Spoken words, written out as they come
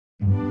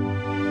Quando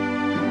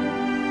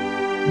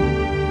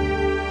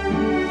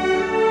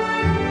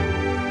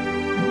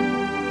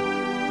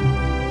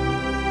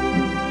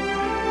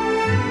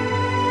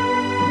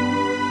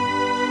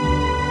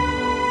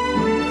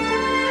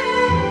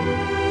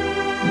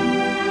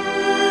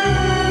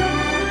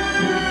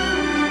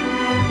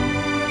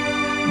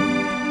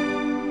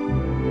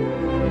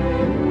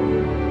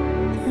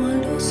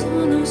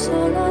sono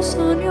sola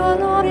sogno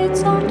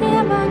all'orizzonte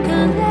e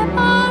mancano le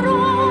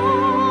parole.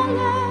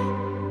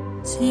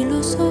 Sì,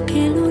 lo so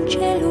che non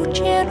c'è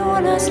luce in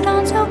una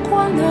stanza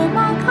quando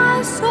manca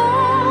il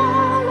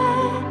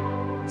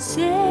sole.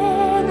 Se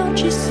non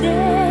ci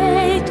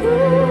sei tu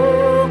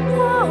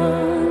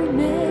con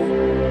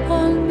me,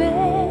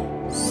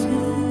 su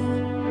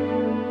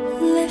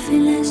le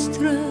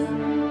finestre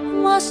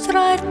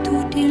mostra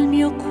tutto il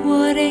mio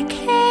cuore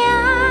che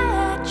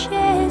è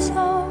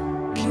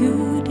acceso.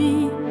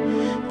 Chiudi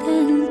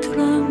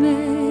dentro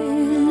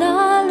me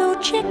la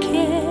luce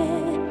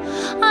che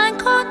ho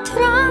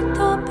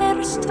incontrato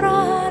per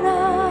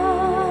strada.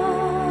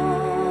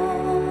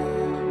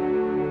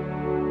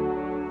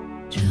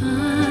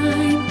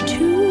 Time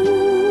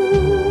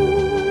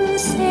to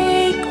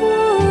say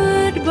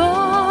goodbye.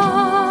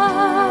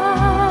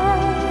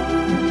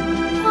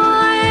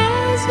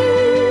 Paesi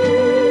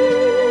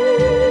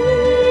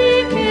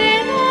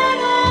che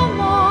non ho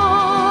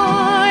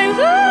mai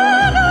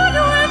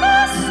veduto e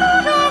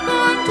vissuto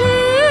con te.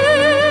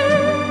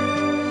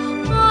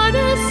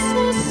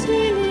 Adesso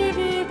si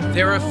vive.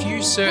 There are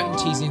few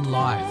certainties in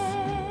life.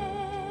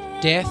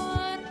 Death,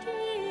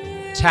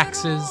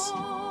 taxes,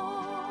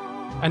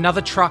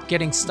 another truck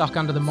getting stuck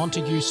under the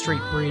Montague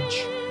Street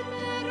Bridge,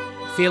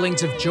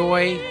 feelings of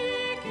joy,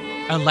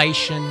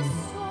 elation,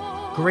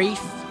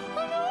 grief,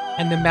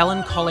 and the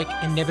melancholic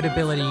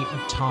inevitability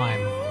of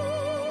time.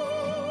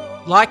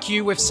 Like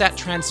you, we've sat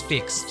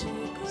transfixed,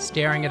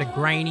 staring at a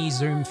grainy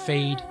Zoom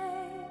feed,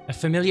 a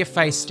familiar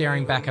face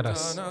staring back at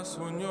us,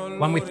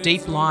 one with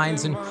deep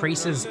lines and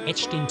creases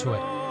etched into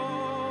it.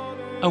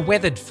 A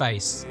weathered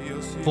face,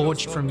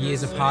 forged from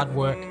years of hard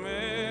work,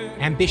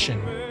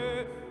 ambition,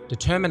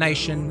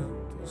 determination,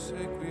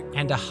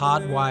 and a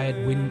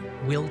hardwired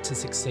will to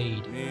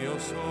succeed.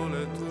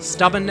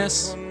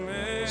 Stubbornness,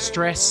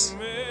 stress,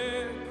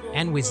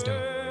 and wisdom.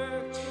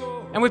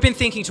 And we've been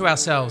thinking to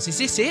ourselves, is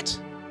this it?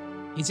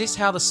 Is this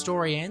how the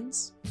story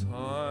ends?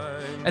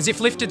 As if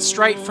lifted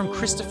straight from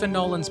Christopher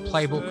Nolan's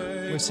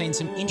playbook, we've seen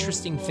some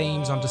interesting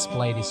themes on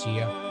display this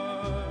year.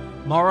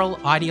 Moral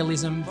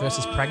idealism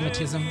versus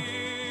pragmatism,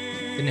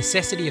 the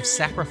necessity of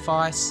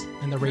sacrifice,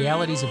 and the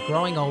realities of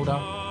growing older,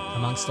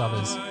 amongst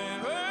others.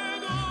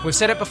 We've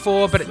said it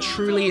before, but it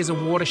truly is a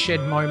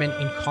watershed moment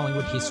in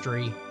Collingwood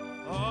history,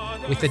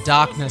 with the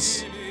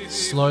darkness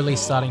slowly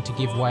starting to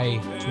give way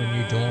to a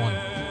new dawn.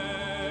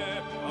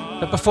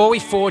 But before we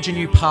forge a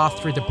new path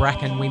through the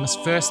bracken, we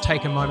must first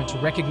take a moment to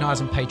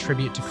recognise and pay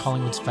tribute to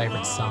Collingwood's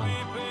favourite son,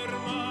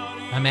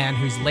 a man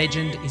whose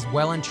legend is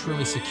well and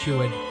truly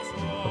secured,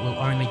 but will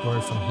only grow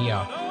from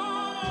here.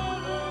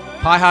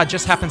 Pie Hard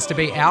just happens to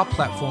be our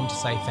platform to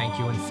say thank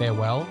you and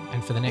farewell,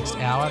 and for the next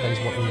hour, that is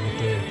what we will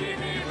do.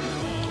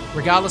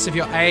 Regardless of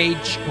your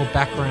age or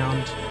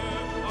background,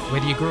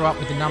 whether you grew up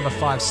with the number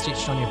 5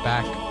 stitched on your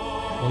back,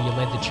 or you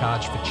led the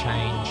charge for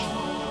change,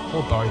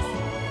 or both,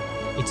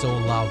 it's all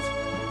love.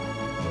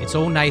 It's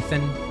all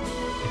Nathan,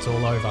 it's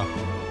all over.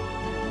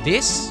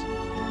 This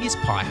is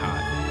Pie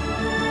Hard.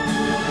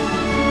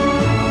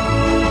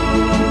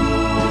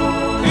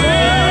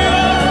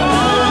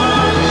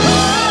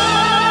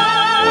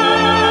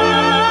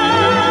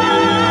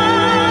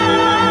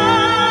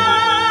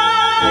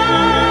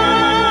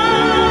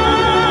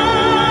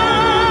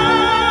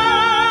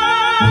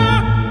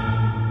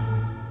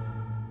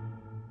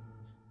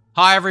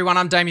 Hi everyone,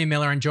 I'm Damien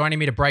Miller, and joining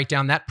me to break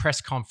down that press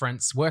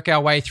conference, work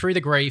our way through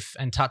the grief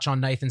and touch on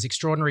Nathan's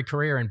extraordinary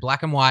career in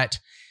black and white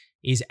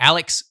is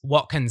Alex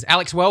Watkins.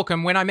 Alex,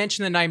 welcome. When I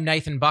mention the name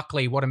Nathan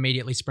Buckley, what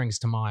immediately springs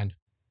to mind?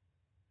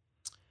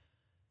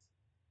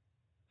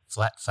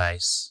 Flat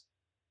face,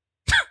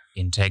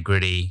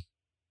 integrity,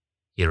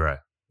 hero.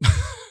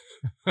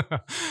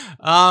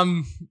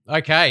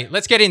 Okay,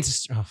 let's get into...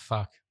 Oh,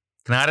 fuck.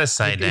 Can I just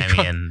say,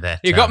 Damien, that...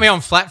 You got me on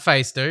flat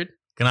face, dude.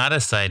 Can I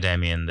just say,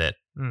 Damien, that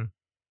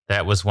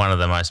that was one of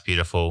the most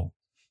beautiful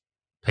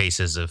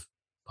pieces of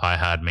Pie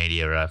Hard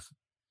media I've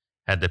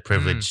had the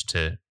privilege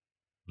to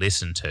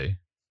listen to.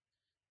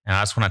 And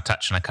I just want to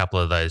touch on a couple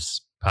of those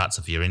parts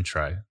of your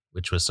intro,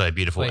 which was so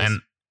beautiful. Please.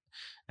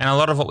 And a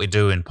lot of what we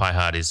do in Pie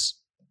Hard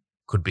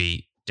could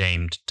be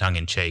deemed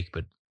tongue-in-cheek,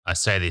 but I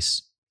say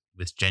this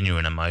with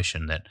genuine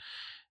emotion that,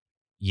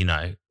 you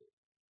know,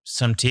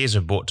 some tears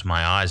were brought to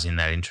my eyes in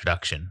that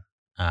introduction.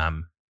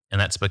 And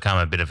that's become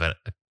a bit of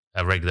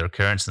a regular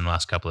occurrence in the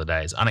last couple of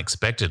days,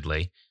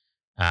 unexpectedly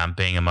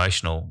being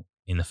emotional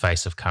in the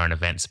face of current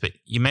events. But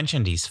you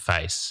mentioned his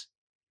face,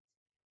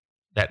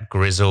 that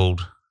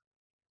grizzled,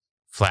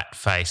 flat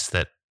face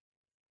that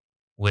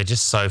we're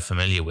just so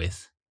familiar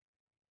with.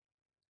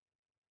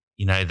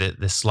 You know,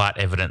 the slight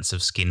evidence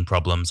of skin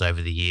problems over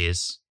the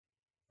years,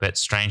 but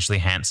strangely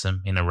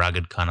handsome in a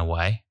rugged kind of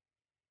way.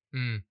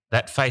 Mm.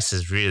 That face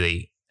is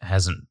really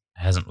hasn't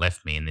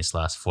left me in this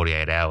last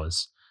 48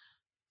 hours.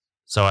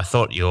 So I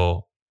thought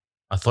your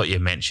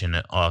mention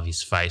of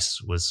his face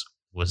was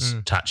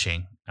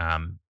touching.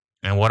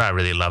 And what I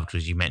really loved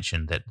was you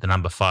mentioned that the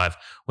number 5,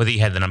 whether you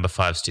had the number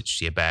 5 stitched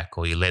to your back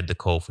or you led the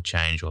call for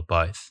change or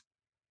both.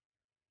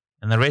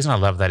 And the reason I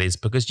love that is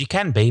because you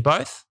can be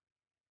both.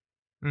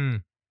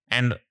 Mm.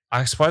 And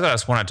I suppose I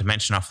just wanted to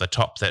mention off the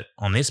top that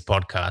on this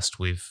podcast,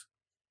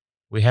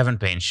 we haven't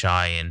been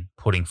shy in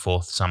putting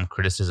forth some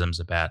criticisms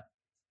about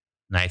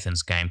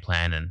Nathan's game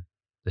plan and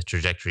the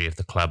trajectory of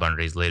the club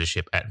under his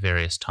leadership at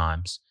various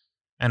times.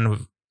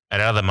 And at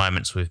other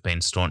moments, we've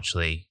been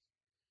staunchly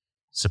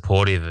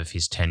supportive of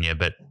his tenure,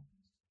 but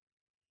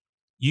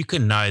you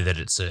can know that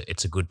it's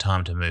a good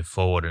time to move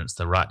forward and it's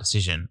the right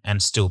decision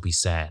and still be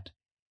sad.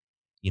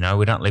 You know,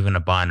 we don't live in a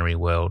binary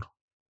world.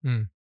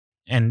 Mm.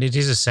 And it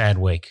is a sad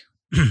week.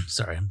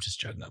 Sorry, I'm just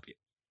choking up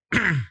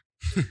here.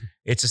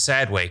 It's a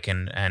sad week,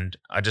 and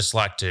I just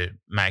like to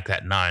make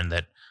that known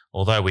that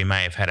although we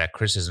may have had our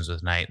criticisms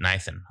with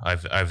Nathan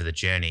over the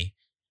journey,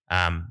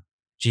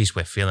 geez,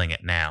 we're feeling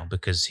it now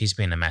because he's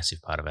been a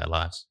massive part of our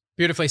lives.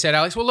 Beautifully said,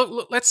 Alex. Well,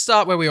 look, let's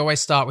start where we always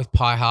start with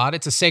Pie Hard.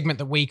 It's a segment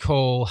that we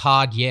call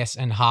Hard Yes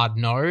and Hard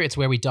No. It's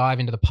where we dive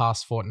into the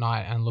past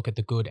fortnight and look at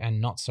the good and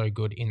not so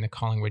good in the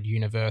Collingwood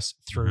universe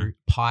through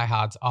Pie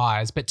Hard's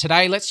eyes. But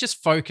today, let's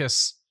just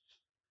focus,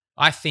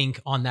 I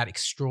think, on that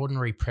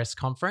extraordinary press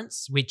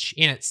conference, which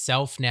in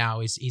itself now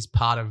is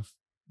part of,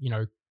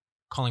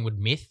 Collingwood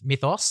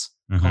mythos,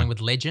 Collingwood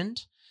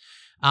legend.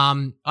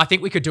 I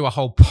think we could do a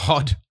whole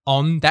pod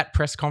on that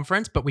press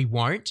conference, but we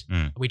won't.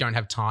 We don't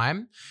have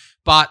time.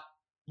 But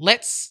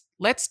let's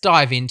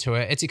dive into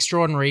it. It's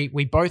extraordinary.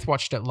 We both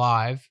watched it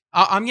live.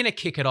 I'm going to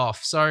kick it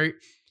off. So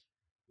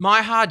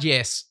my hard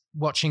yes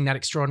watching that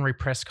extraordinary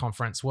press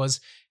conference was,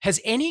 has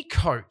any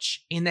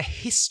coach in the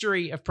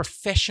history of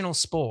professional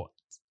sport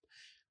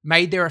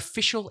made their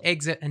official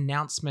exit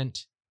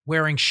announcement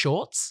wearing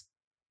shorts?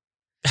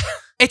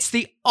 It's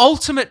the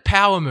ultimate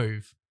power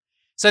move.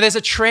 So there's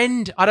a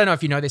trend, I don't know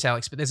if you know this,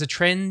 Alex, but there's a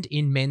trend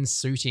in men's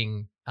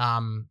suiting,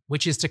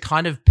 which is to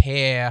kind of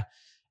pair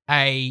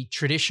a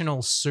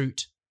traditional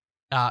suit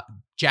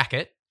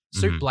jacket,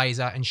 suit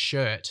blazer and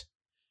shirt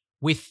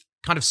with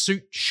kind of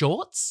suit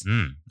shorts.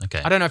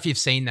 Okay. I don't know if you've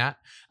seen that.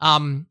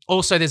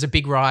 Also, there's a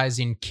big rise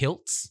in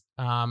kilts.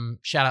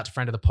 Shout out to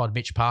friend of the pod,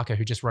 Mitch Parker,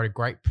 who just wrote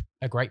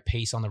a great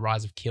piece on the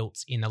rise of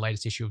kilts in the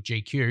latest issue of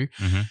GQ.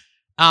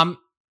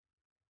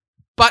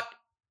 But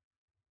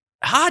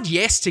hard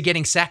yes to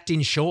getting sacked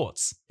in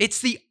shorts. It's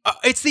the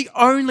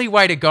only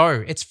way to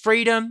go. It's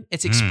freedom.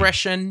 It's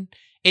expression.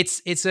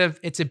 It's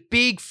a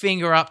big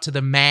finger up to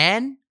the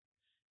man,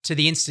 to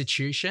the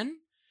institution.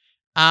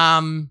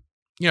 You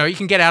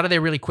can get out of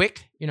there really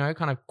quick.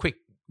 Kind of quick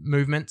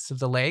movements of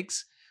the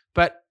legs.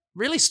 But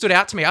really stood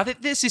out to me. I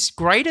think there's this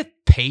greater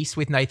piece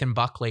with Nathan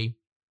Buckley,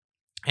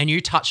 and you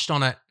touched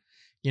on it.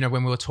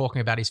 When we were talking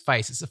about his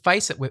face, it's a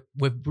face that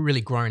we've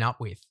really grown up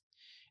with,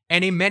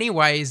 and in many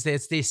ways,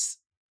 there's this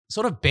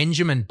sort of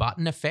Benjamin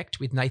Button effect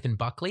with Nathan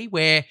Buckley,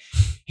 where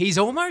he's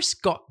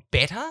almost got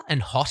better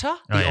and hotter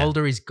the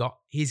older he's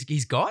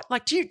got.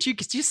 Like, do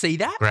you see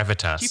that?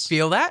 Gravitas. Do you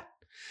feel that?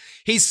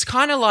 He's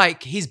kind of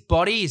like, his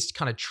body is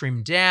kind of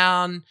trimmed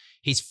down.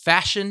 His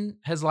fashion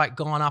has like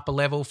gone up a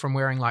level from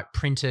wearing like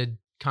printed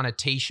kind of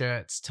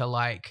t-shirts to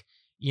like,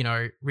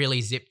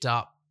 really zipped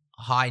up,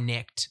 high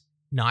necked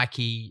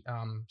Nike,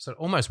 sort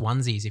of almost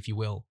onesies, if you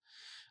will.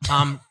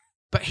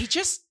 But he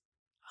just,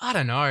 I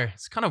don't know.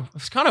 It's kind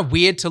of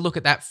weird to look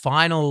at that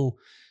final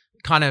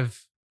one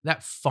of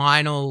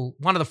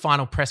the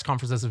final press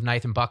conferences of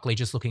Nathan Buckley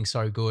just looking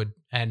so good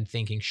and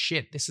thinking,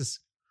 shit, this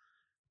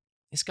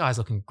guy's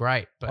looking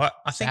great. But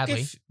I think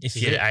sadly, if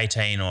you're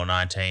 18 or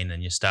 19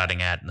 and you're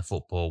starting out in the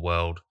football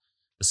world,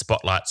 the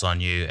spotlight's on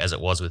you, as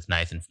it was with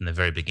Nathan from the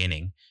very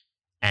beginning,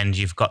 and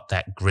you've got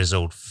that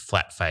grizzled,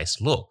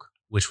 flat-faced look,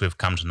 which we've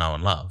come to know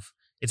and love.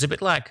 It's a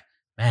bit like,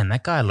 man,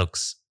 that guy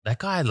looks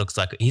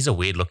like he's a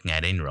weird-looking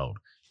 18-year-old.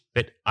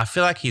 But I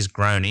feel like he's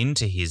grown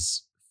into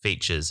his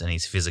features and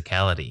his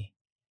physicality.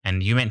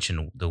 And you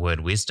mentioned the word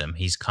wisdom.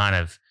 He's kind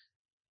of,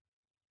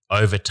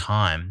 over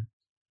time,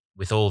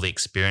 with all the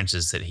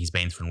experiences that he's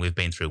been through and we've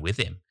been through with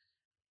him,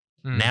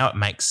 now it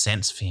makes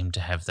sense for him to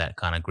have that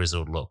kind of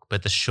grizzled look.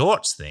 But the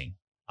shorts thing,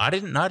 I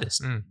didn't notice.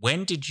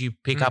 When did you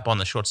pick up on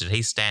the shorts? Did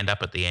he stand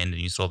up at the end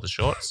and you saw the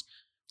shorts?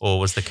 Or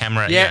was the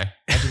camera,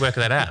 how'd you work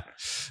that out?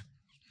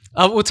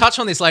 We'll touch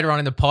on this later on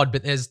in the pod,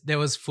 but there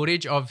was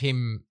footage of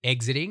him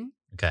exiting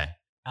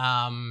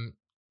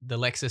the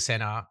Lexus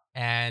Center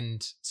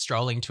and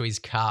strolling to his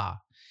car.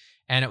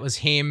 And it was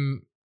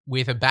him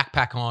with a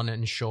backpack on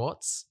and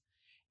shorts.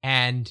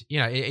 And,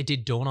 it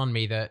did dawn on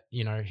me that,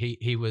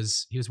 he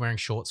was wearing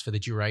shorts for the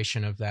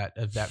duration of that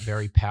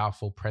very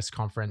powerful press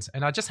conference.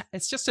 And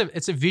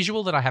it's a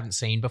visual that I haven't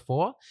seen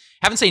before.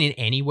 Haven't seen in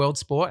any world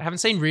sport. Haven't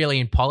seen really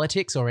in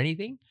politics or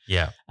anything.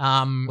 Yeah.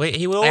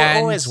 He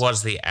always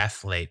was the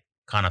athlete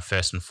kind of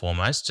first and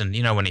foremost. And,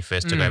 when he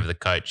first took over the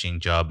coaching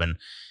job and,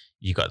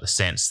 you got the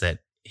sense that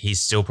he's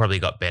still probably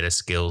got better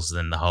skills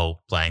than the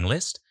whole playing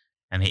list.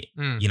 And he,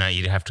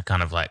 you'd have to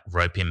kind of like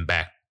rope him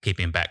back, keep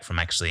him back from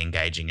actually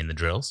engaging in the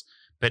drills.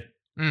 But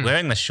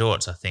wearing the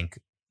shorts, I think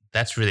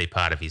that's really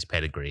part of his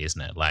pedigree,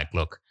 isn't it? Like,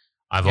 look,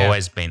 I've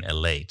always been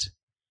elite.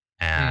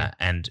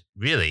 And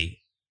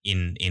really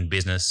in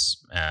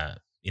business,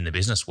 in the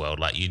business world,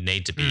 like you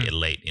need to be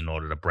elite in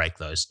order to break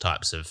those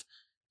types of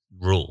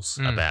rules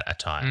about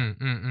attire.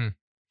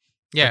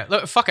 Yeah,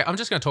 look, fuck it. I'm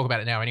just going to talk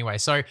about it now anyway.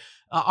 So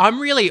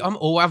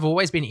I've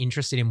always been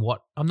interested in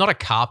I'm not a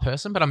car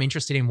person, but I'm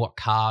interested in what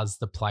cars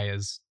the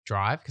players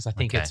drive because I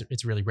think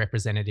it's really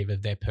representative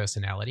of their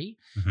personality.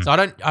 So I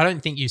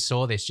don't think you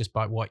saw this just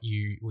by what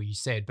you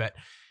said, but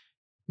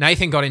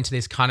Nathan got into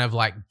this kind of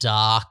like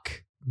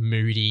dark,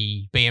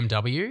 moody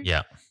BMW.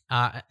 Yeah.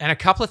 And a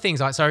couple of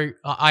things. So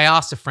I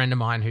asked a friend of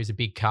mine who's a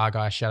big car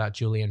guy, shout out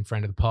Julian,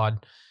 friend of the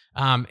pod.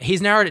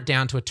 He's narrowed it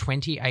down to a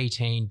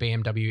 2018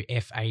 BMW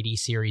F80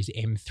 Series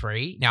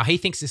M3. Now, he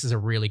thinks this is a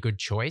really good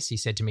choice. He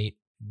said to me,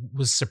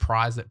 was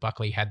surprised that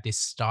Buckley had this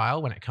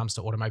style when it comes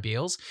to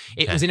automobiles.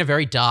 It was in a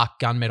very dark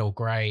gunmetal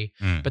grey.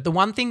 But the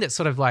one thing that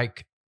sort of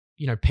like,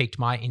 piqued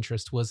my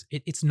interest was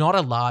it's not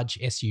a large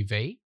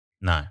SUV.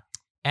 No.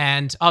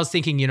 And I was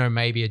thinking,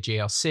 maybe a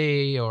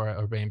GLC or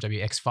a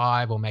BMW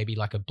X5 or maybe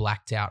like a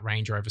blacked out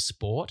Range Rover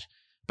Sport.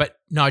 But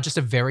no, just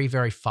a very,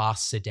 very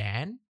fast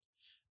sedan.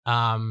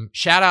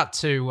 Shout out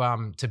to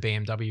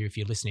BMW if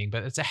you're listening,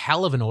 but it's a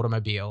hell of an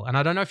automobile. And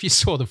I don't know if you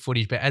saw the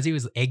footage, but as he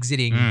was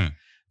exiting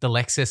the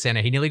Lexus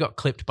Center, he nearly got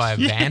clipped by a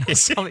van or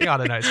something. I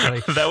don't know. It's really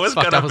that was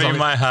going to be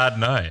my hard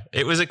no.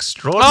 It was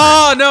extraordinary.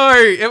 Oh no,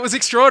 it was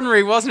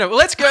extraordinary, wasn't it? Well,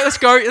 let's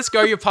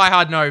go. Your pie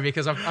hard no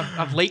because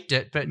I've leaked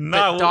it. But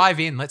dive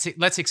in.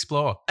 Let's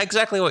explore.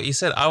 Exactly what you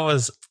said. I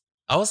was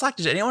like,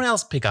 did anyone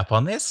else pick up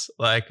on this?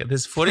 Like,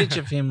 there's footage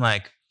of him.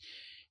 Like,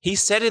 he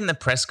said in the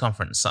press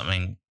conference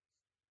something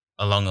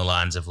along the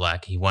lines of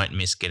like, he won't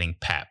miss getting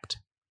papped.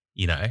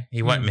 He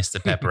won't miss the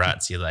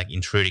paparazzi like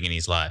intruding in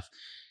his life.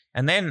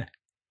 And then,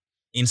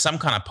 in some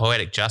kind of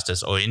poetic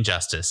justice or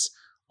injustice,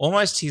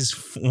 almost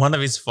one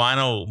of his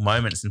final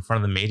moments in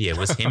front of the media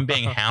was him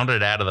being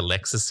hounded out of the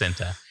Lexus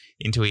Center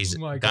into his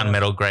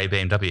gunmetal grey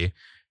BMW.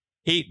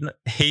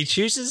 He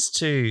chooses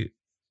to.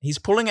 He's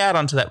pulling out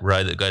onto that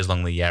road that goes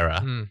along the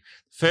Yarra.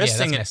 First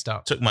thing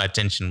that took my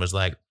attention was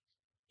like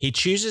he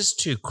chooses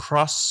to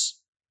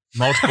cross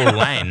multiple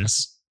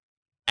lanes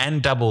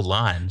and double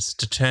lines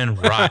to turn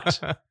right,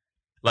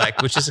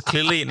 like which is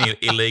clearly an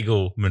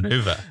illegal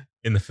maneuver.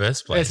 In the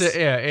first place.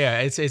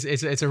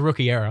 It's a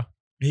rookie error.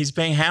 He's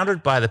being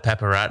hounded by the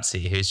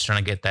paparazzi who's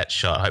trying to get that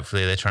shot.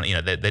 Hopefully they're trying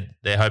to,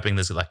 they're hoping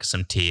there's like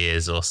some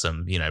tears or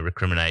some,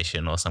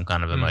 recrimination or some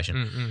kind of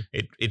emotion.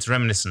 It's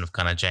reminiscent of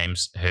kind of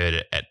James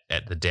Hird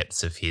at the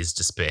depths of his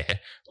despair.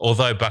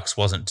 Although Bucks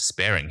wasn't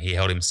despairing, he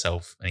held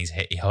himself and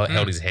he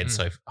held his head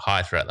so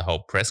high throughout the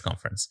whole press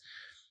conference.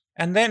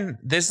 And then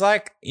there's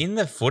like, in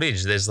the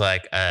footage, there's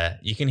like,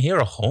 you can hear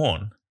a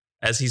horn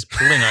as he's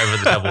pulling over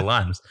the double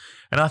lines.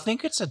 And I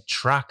think it's a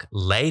truck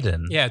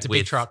laden. Yeah, it's a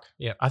big truck.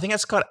 Yeah. I think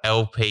it's got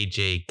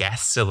LPG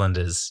gas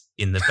cylinders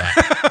in the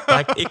back.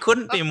 Like, it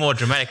couldn't be more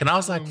dramatic. And I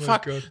was like,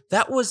 fuck,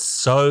 that was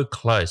so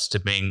close to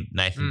being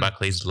Nathan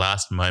Buckley's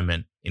last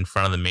moment in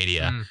front of the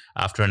media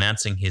after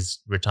announcing his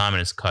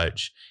retirement as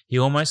coach. He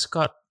almost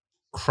got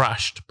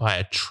crushed by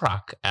a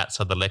truck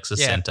outside the Lexus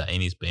Center in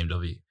his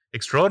BMW.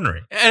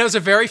 Extraordinary. And it was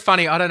a very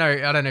funny, I don't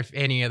know if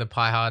any of the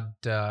Pie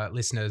Hard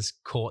listeners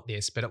caught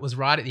this, but it was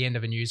right at the end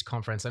of a news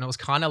conference and it was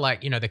kind of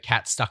like, the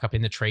cat stuck up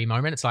in the tree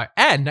moment. It's like,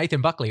 and Nathan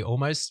Buckley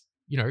almost,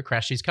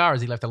 crashed his car as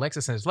he left the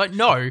Lexus. And it's like,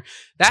 no,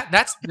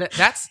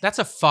 that's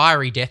a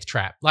fiery death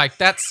trap. Like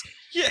that's,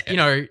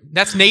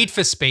 that's Need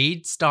for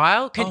Speed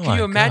style. Can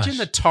you imagine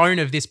the tone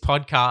of this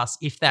podcast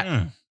if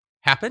that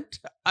happened?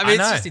 I mean,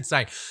 it's just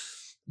insane.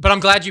 But I'm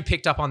glad you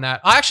picked up on that.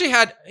 I actually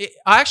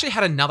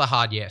had another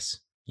hard yes.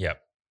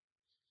 Yep.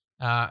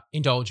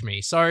 Indulge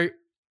me. So,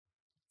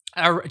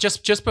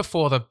 just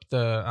before the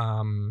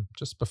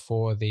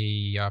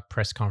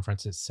press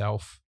conference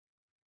itself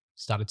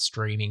started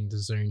streaming the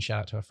Zoom. Shout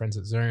out to our friends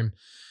at Zoom.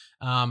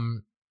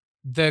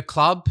 The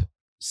club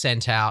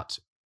sent out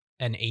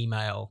an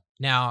email.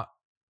 Now,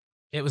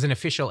 it was an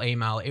official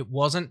email. It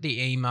wasn't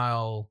the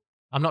email.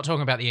 I'm not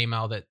talking about the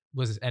email that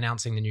was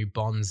announcing the new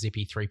Bond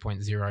Zippy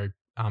 3.0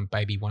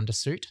 baby wonder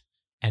suit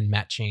and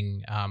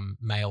matching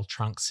male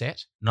trunk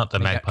set. Not the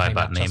Magpie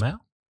button email.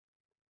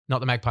 Not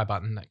the Magpie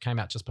button that came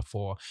out just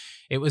before.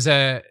 It was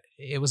a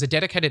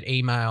dedicated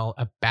email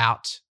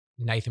about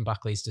Nathan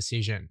Buckley's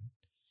decision.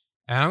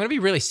 And I'm going to be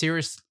really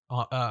serious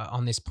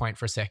on this point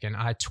for a second.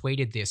 I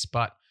tweeted this,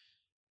 but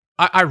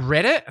I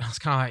read it. I was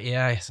kind of like,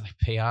 yeah, it's like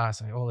PR,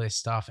 it's like all this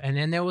stuff. And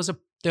then there was a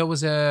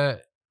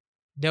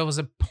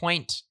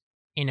point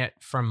in it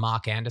from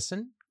Mark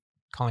Anderson,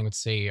 Collingwood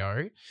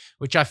CEO,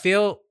 which I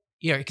feel,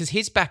 because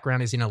his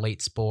background is in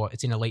elite sport,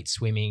 it's in elite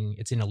swimming,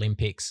 it's in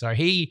Olympics. So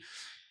he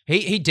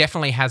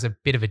definitely has a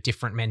bit of a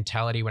different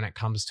mentality when it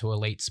comes to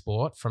elite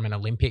sport from an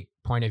Olympic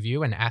point of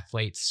view and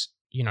athletes,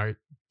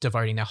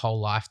 devoting their whole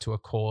life to a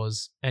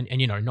cause. And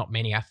not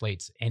many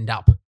athletes end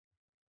up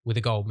with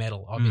a gold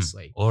medal,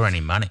 obviously. Or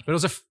any money. But it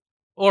was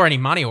or any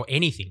money or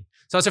anything.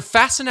 So it's a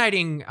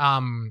fascinating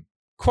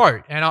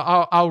quote, and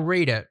I'll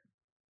read it.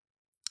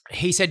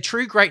 He said,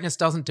 "True greatness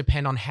doesn't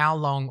depend on how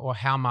long or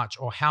how much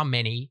or how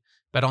many,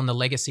 but on the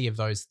legacy of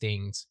those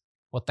things,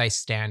 what they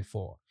stand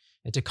for.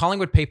 And to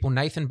Collingwood people,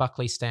 Nathan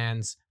Buckley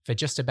stands for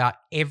just about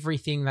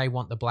everything they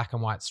want the black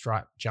and white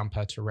striped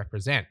jumper to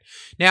represent."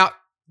 Now,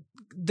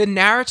 the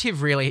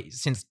narrative really,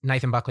 since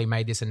Nathan Buckley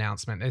made this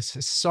announcement,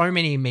 there's so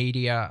many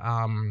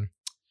media,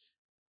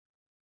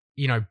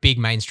 big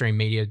mainstream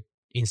media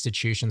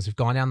institutions have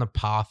gone down the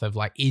path of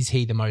like, is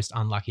he the most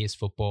unluckiest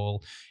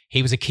football?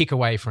 He was a kick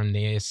away from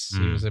this.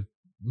 He was a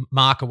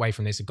mark away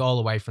from this, a goal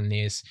away from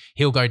this.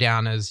 He'll go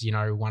down as,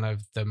 one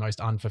of the most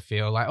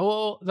unfulfilled.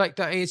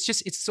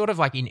 It's sort of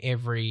like in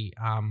every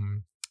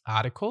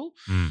article.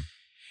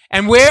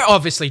 And we're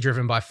obviously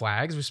driven by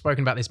flags. We've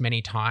spoken about this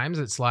many times.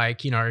 It's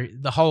like,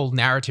 the whole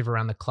narrative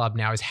around the club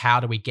now is how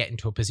do we get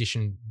into a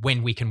position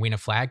when we can win a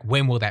flag?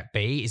 When will that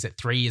be? Is it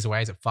 3 years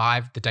away? Is it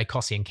 5? The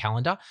Dacossian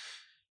calendar.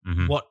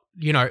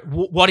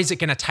 What is it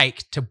going to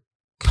take to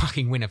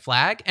fucking win a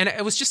flag? And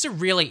it was just a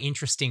really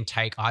interesting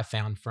take I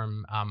found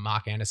from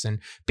Mark Anderson.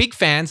 Big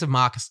fans of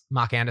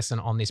Mark Anderson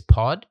on this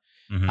pod.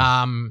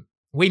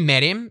 We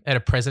met him at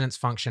a president's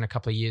function a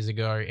couple of years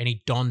ago, and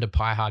he donned a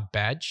Pie Hard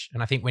badge.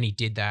 And I think when he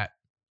did that,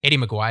 Eddie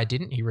Maguire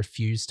didn't. He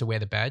refused to wear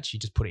the badge. He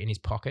just put it in his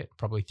pocket,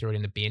 probably threw it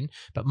in the bin.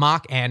 But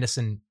Mark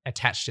Anderson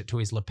attached it to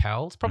his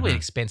lapel. It's probably an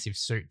expensive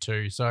suit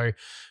too. So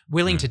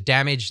willing to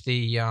damage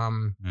the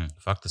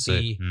fuck the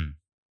suit.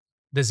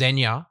 The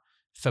Xenia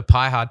for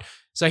Pie Hard.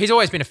 So he's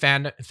always been a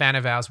fan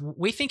of ours.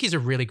 We think he's a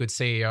really good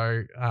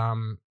CEO.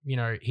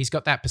 He's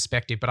got that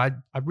perspective. But I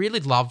really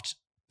loved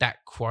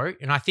that quote,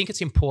 and I think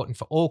it's important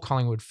for all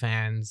Collingwood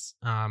fans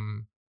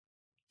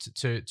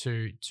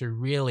to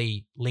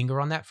really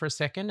linger on that for a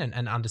second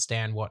and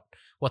understand what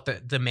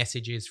the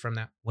message is from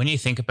that. When you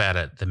think about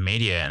it, the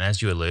media, and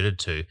as you alluded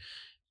to,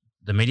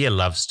 the media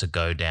loves to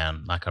go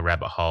down like a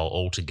rabbit hole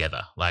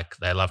altogether. Like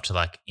they love to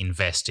like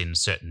invest in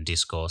certain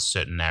discourse,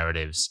 certain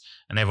narratives,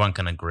 and everyone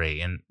can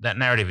agree. And that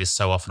narrative is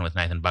so often with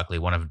Nathan Buckley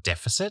one of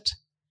deficit,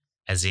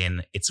 as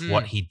in it's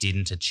what he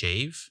didn't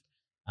achieve.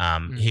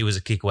 He was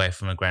a kick away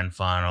from a grand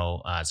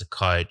final as a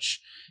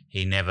coach.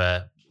 He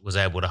never was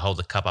able to hold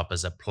the cup up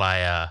as a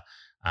player.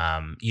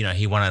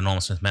 He won a Norm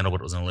Smith medal,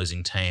 but it was in a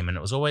losing team. And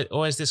it was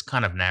always this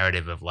kind of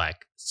narrative of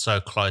like so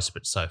close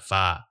but so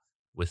far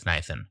with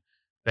Nathan.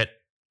 But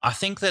I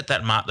think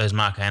those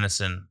Mark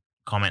Anderson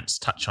comments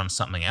touch on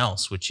something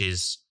else, which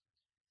is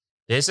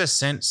there's a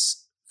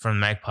sense from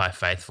Magpie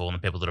faithful and the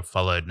people that have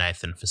followed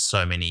Nathan for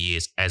so many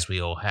years, as we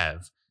all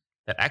have,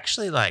 that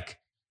actually like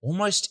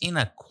almost in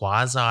a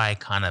quasi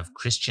kind of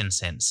Christian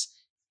sense,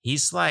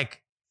 he's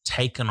like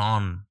taken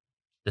on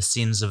the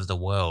sins of the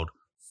world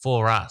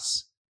for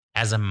us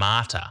as a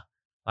martyr.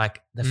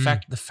 Like the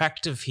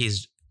fact of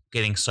his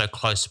getting so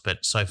close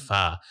but so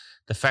far,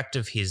 the fact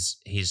of his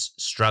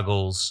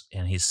struggles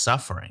and his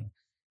suffering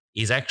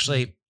is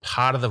actually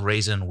part of the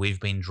reason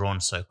we've been drawn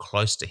so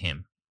close to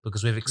him,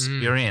 because we've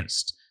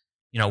experienced,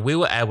 we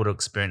were able to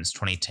experience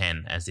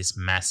 2010 as this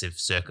massive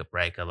circuit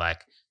breaker,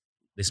 like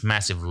this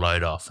massive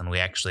load off, and we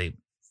actually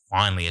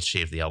finally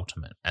achieved the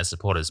ultimate as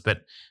supporters.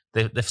 But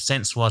the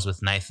sense was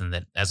with Nathan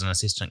that as an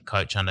assistant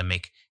coach under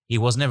Mick, he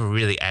was never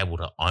really able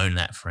to own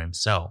that for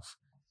himself.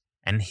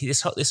 And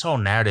this whole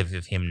narrative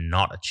of him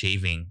not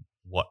achieving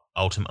what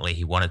ultimately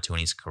he wanted to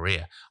in his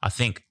career, I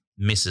think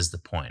misses the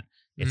point.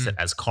 It's that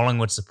as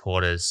Collingwood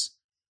supporters,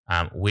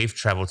 we've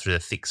travelled through the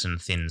thick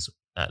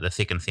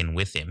and thin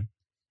with him,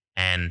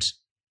 and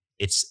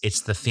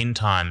it's the thin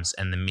times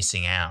and the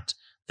missing out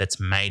that's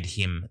made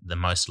him the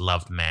most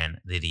loved man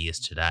that he is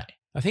today.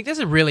 I think there's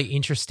a really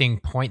interesting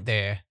point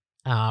there.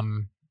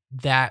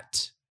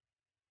 That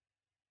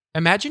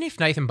imagine if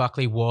Nathan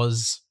Buckley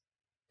was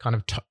kind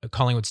of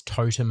Collingwood's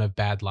totem of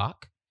bad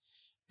luck.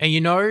 And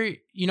in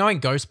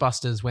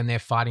Ghostbusters when they're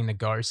fighting the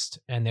ghost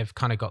and they've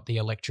kind of got the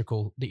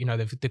electrical,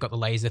 they've got the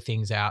laser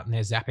things out and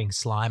they're zapping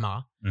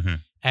Slimer.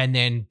 And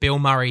then Bill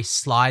Murray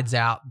slides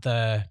out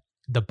the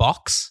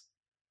box,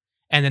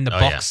 and then the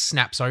box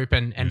snaps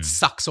open and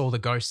sucks all the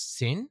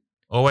ghosts in.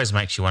 Always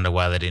makes you wonder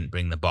why they didn't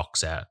bring the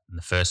box out in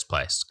the first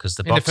place. Because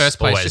the box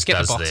always just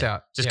get the box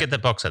out. Just get the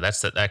box out.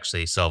 That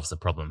actually solves the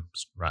problem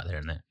right there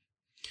and there.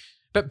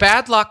 But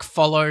bad luck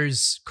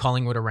follows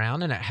Collingwood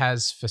around, and it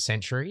has for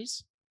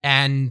centuries.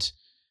 And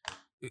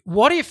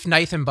what if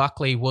Nathan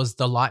Buckley was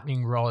the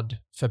lightning rod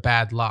for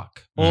bad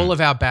luck? All of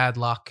our bad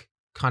luck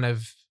kind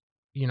of,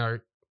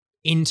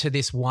 into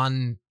this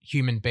one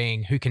human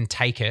being who can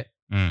take it,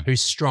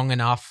 who's strong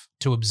enough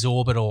to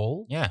absorb it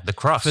all. Yeah, the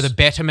cross. For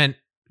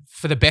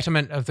the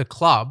betterment of the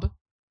club,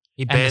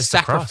 he and the bears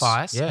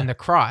sacrifice and the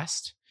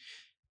Christ,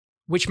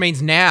 which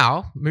means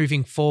now,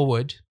 moving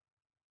forward,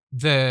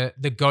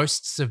 the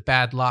ghosts of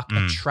bad luck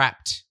are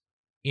trapped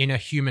in a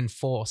human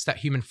force. That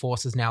human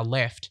force is now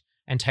left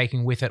and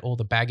taking with it all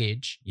the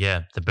baggage.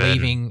 Yeah, the burden.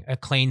 Leaving a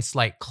clean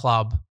slate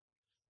club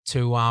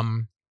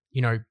to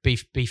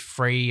be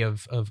free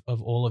of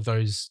all of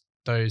those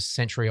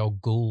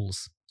century-old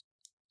ghouls.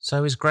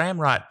 So is Graham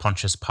Wright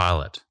Pontius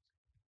Pilate?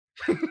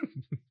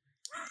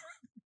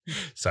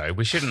 Sorry,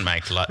 we shouldn't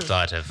make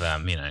light of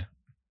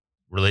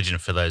religion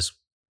for those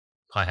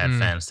Pie Hat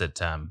fans that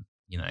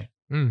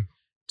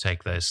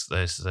take those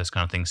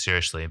kind of things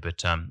seriously.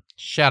 But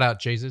shout out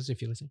Jesus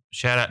if you listen.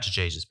 Shout out to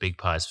Jesus, big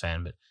Pies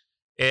fan. But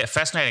yeah,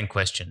 fascinating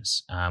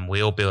questions.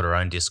 We all build our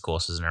own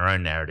discourses and our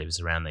own narratives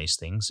around these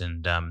things,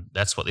 and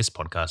that's what this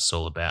podcast is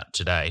all about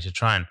today. To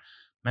try and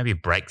maybe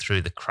break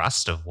through the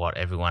crust of what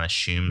everyone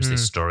assumes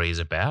this story is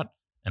about,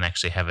 and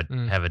actually have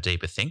a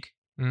deeper think.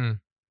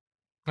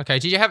 Okay.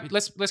 Do you have?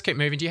 Let's keep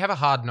moving. Do you have a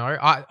hard no?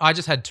 I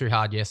just had 2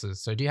 hard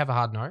yeses. So do you have a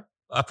hard no?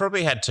 I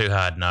probably had 2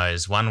 hard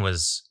no's. One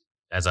was,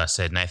 as I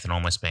said, Nathan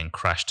almost being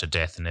crushed to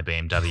death in a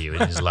BMW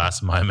in his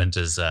last moment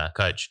as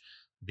coach.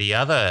 The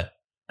other,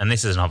 and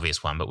this is an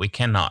obvious one, but we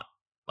cannot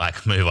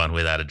move on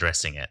without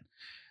addressing it.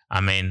 I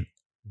mean,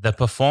 the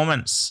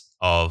performance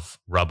of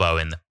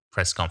Robbo in the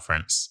press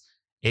conference,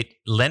 it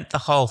lent the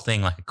whole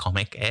thing like a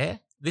comic air.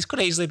 This could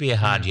easily be a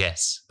hard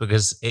yes,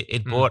 because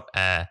it brought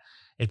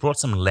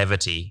some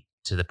levity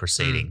to the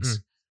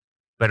proceedings.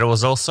 But it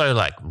was also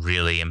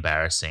really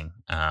embarrassing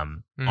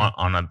on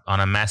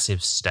a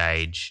massive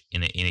stage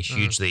in a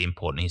hugely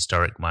important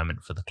historic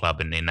moment for the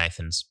club and in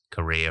Nathan's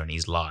career and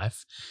his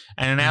life.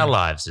 And in our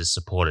lives as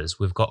supporters,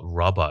 we've got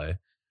Robbo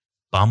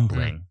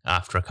bumbling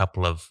after a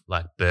couple of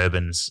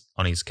bourbons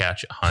on his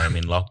couch at home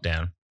in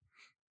lockdown,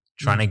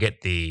 trying to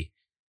get the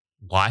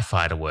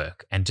Wi-Fi to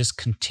work and just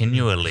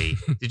continually.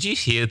 Did you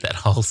hear that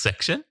whole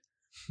section?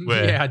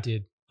 Yeah, I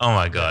did. Oh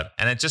my God.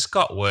 And it just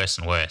got worse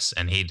and worse.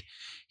 And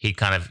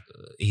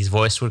his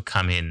voice would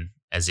come in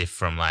as if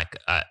from a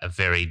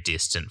very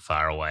distant,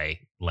 far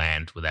away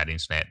land without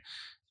internet,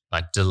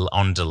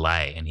 on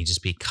delay, and he'd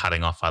just be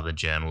cutting off other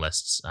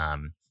journalists.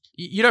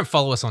 You don't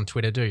follow us on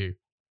Twitter, do you?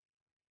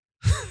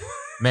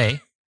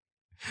 Me?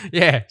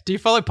 Yeah. Do you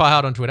follow Pie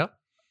Hard on Twitter?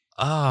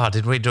 Oh,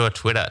 did we do a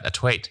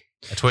tweet?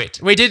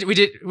 We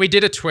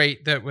did a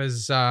tweet that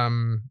was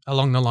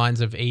along the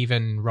lines of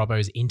even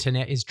Robbo's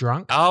internet is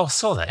drunk. Oh, I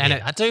saw that. And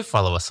I do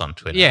follow us on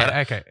Twitter.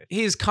 Yeah, okay.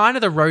 He's kind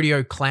of the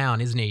rodeo clown,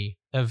 isn't he,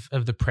 of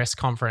the press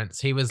conference.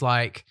 He was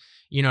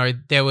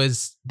there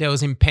was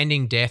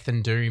impending death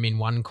and doom in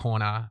one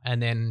corner,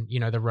 and then,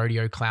 the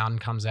rodeo clown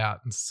comes out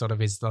and sort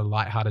of is the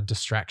lighthearted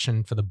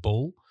distraction for the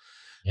bull.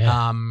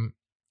 Yeah.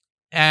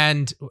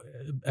 And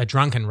a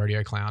drunken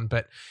rodeo clown.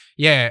 But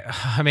yeah,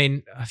 I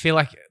mean, I feel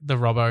like the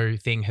Robbo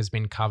thing has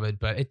been covered,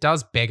 but it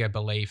does beg a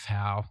belief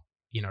how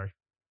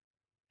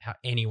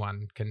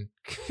anyone can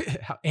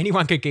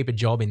keep a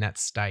job in that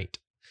state.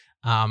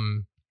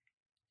 Because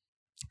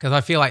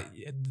I feel like,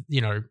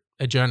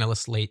 a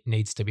journalist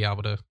needs to be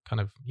able to kind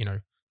of,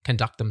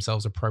 conduct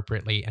themselves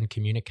appropriately and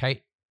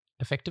communicate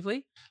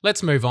effectively.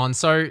 Let's move on.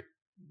 So,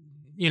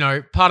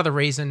 part of the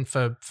reason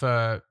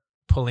for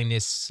pulling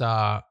this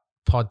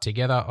pod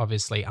together,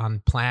 obviously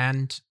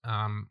unplanned.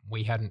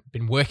 We hadn't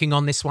been working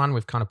on this one.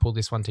 We've kind of pulled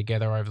this one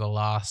together over the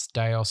last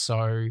day or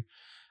so,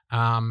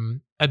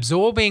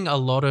 absorbing a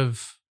lot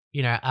of,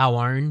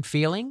 our own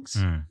feelings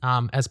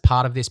as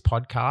part of this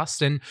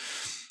podcast, and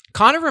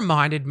kind of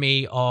reminded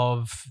me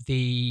of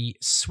the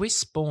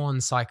Swiss-born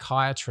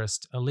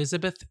psychiatrist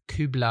Elisabeth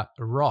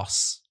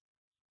Kübler-Ross.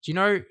 Do you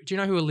know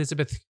who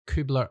Elisabeth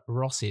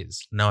Kübler-Ross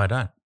is? No, I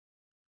don't.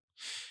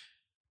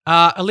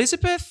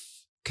 Elisabeth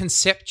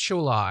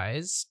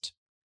conceptualized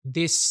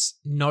this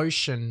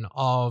notion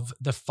of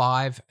the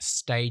 5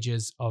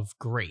 stages of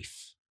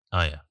grief.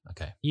 Oh, yeah.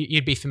 Okay.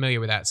 You'd be familiar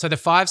with that. So the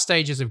 5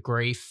 stages of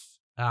grief,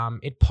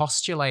 it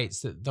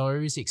postulates that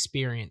those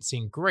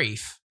experiencing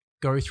grief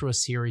go through a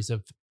series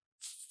of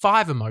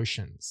 5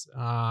 emotions: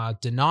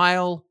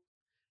 denial,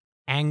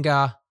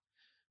 anger,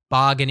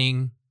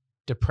 bargaining,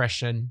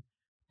 depression,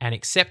 and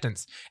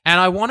acceptance. And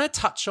I want to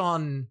touch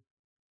on,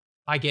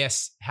 I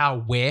guess,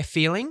 how we're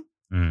feeling.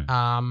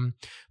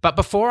 But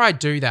before I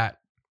do that,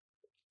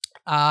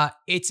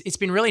 it's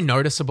been really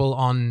noticeable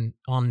on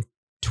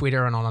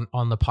Twitter and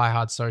on the Pie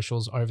Hard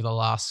socials over the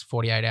last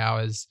 48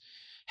 hours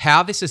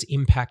how this is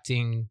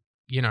impacting,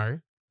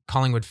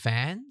 Collingwood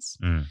fans.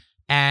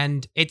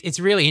 And it's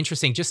really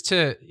interesting just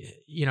to,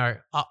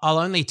 I'll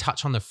only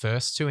touch on the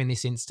first 2 in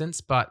this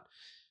instance, but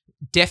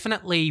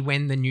definitely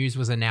when the news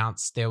was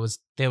announced, there was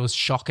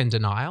shock and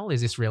denial.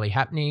 Is this really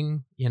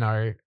happening?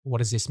 What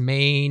does this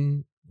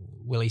mean?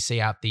 Will he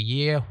see out the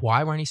year?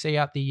 Why won't he see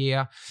out the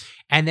year?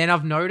 And then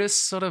I've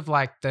noticed sort of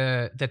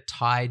the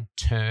tide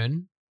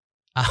turn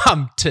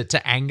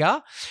to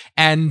anger.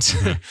 And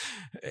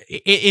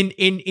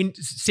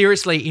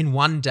seriously, in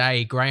one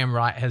day, Graham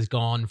Wright has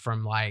gone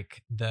from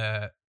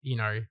our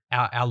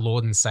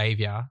Lord and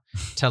Savior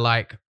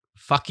to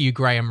fuck you,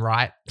 Graham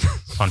Wright.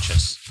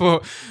 Conscious.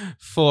 for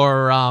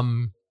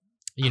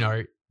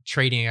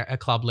treating a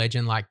club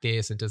legend like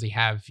this, and does he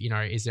have,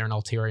 is there an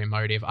ulterior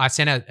motive? I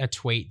sent a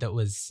tweet that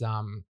was,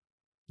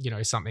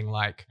 something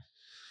like,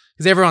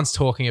 because everyone's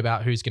talking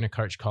about who's going to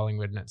coach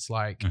Collingwood, and it's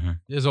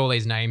there's all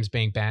these names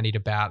being bandied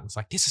about. It's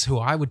this is who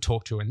I would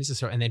talk to, and this is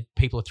who, and then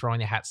people are throwing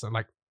their hats on,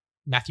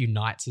 Matthew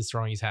Knights is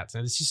throwing his hats,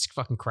 and it's just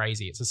fucking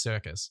crazy. It's a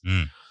circus.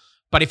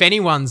 But if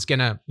anyone's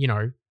gonna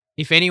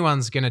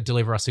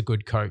deliver us a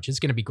good coach, it's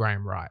gonna be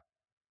Graham Wright.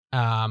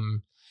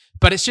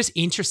 But it's just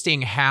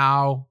interesting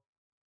how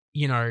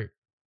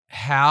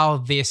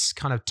this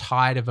kind of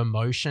tide of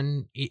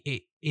emotion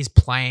it is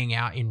playing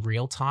out in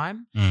real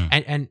time.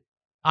 And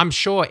I'm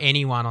sure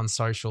anyone on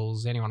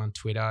socials, anyone on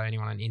Twitter,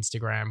 anyone on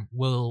Instagram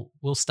will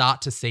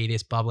start to see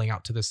this bubbling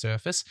up to the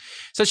surface.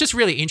 So it's just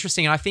really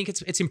interesting. And I think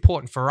it's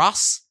important for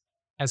us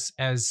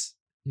as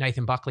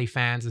Nathan Buckley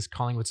fans, as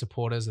Collingwood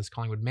supporters, as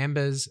Collingwood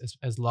members,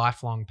 as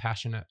lifelong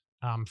passionate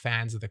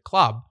fans of the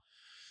club,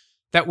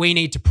 that we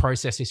need to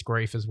process this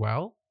grief as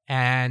well.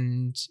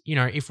 And,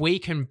 if we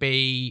can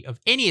be of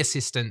any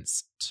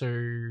assistance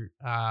to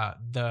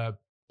the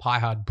Pie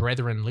Hard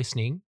brethren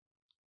listening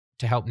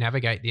to help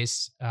navigate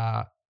this,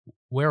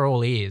 we're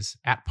all ears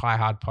at Pie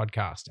Hard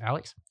Podcast.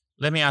 Alex?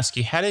 Let me ask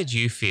you, how did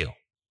you feel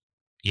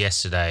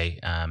yesterday?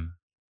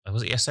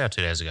 Was it yesterday or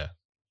 2 days ago?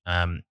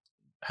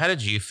 How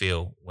did you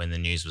feel when the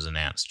news was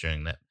announced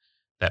during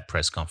that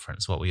press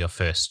conference? What were your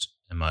first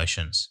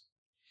emotions?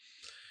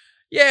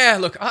 Yeah,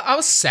 look, I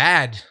was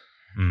sad.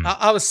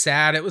 I was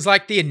sad. It was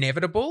like the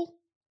inevitable.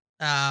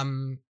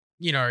 You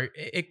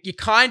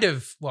kind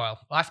of,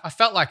 I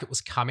felt like it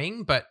was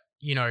coming, but,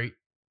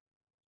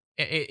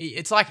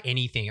 it's like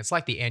anything. It's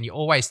like the end. You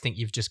always think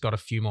you've just got a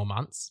few more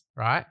months,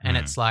 right? And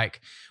it's like,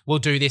 we'll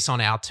do this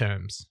on our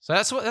terms. So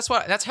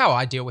that's how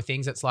I deal with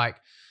things. It's like,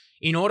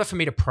 in order for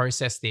me to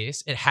process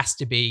this, it has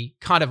to be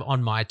kind of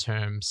on my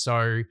terms.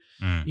 So,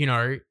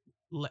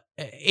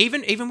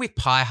 even with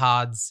Pie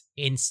Hard's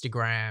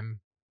Instagram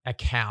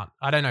account,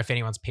 I don't know if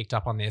anyone's picked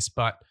up on this,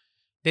 but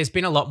there's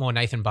been a lot more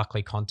Nathan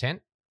Buckley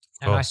content.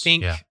 And I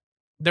think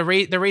the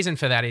reason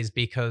for that is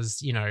because,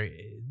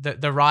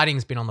 the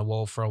writing's been on the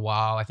wall for a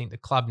while. I think the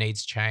club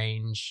needs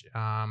change.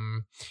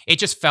 It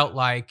just felt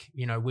like,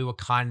 we were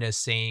kind of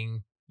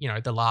seeing,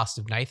 the last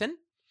of Nathan.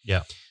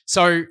 Yeah.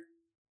 So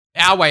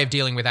our way of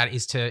dealing with that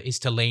is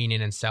to lean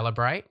in and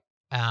celebrate.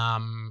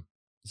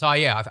 So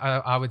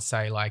yeah, I would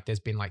say like there's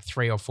been like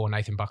 3 or 4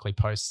 Nathan Buckley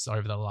posts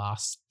over the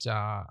last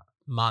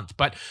month,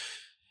 but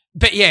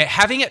yeah,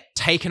 having it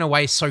taken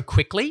away so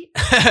quickly,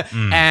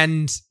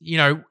 and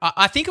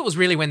I think it was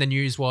really when the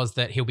news was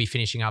that he'll be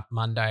finishing up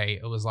Monday.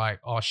 It was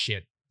like, oh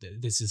shit,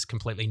 this is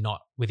completely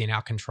not within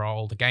our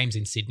control. The game's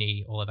in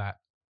Sydney, all of that.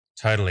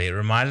 Totally, it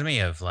reminded me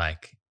of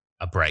like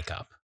a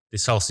breakup.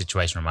 This whole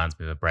situation reminds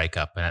me of a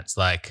breakup, and it's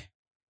like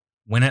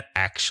when it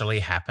actually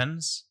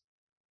happens,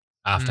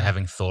 after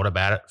having thought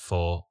about it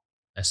for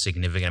a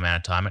significant amount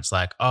of time, it's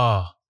like,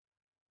 oh,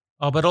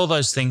 but all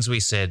those things we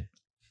said,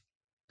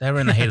 they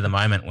were in the heat of the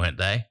moment, weren't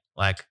they?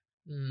 Like,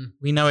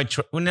 we know each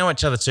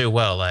other too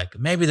well. Like,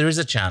 maybe there is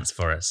a chance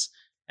for us.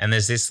 And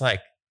there's this like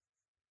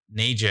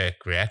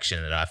knee-jerk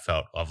reaction that I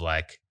felt of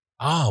like,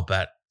 oh,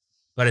 but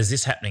is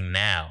this happening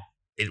now?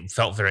 It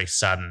felt very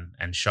sudden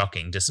and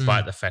shocking,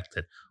 despite the fact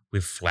that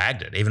we've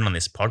flagged it, even on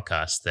this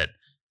podcast, there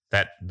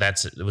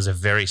was a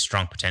very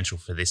strong potential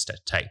for this to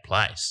take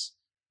place.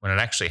 When it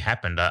actually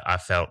happened, I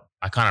felt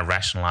I kind of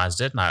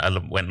rationalized it, and I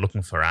went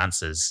looking for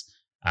answers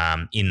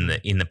in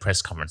the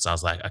press conference. I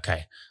was like,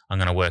 okay, I'm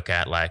going to work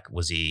out like,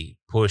 was he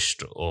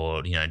pushed,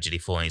 or did he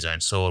fall on his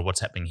own sword? What's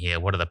happening here?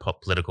 What are the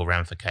political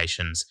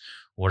ramifications?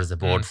 What does the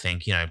board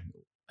think?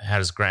 How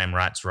does Graham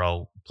Wright's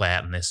role play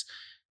out in this?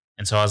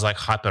 And so I was like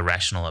hyper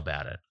rational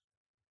about it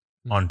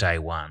on day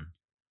one.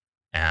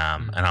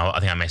 And I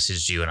think I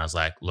messaged you and I was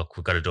like, look,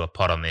 we've got to do a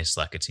pod on this.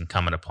 Like, it's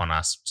incumbent upon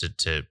us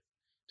to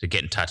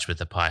get in touch with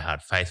the Pie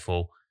Hard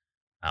faithful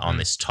on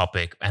this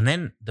topic. And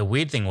then the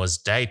weird thing was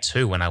day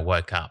 2 when I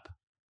woke up,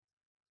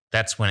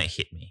 that's when it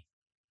hit me.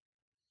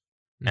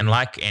 And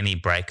like any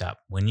breakup,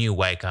 when you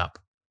wake up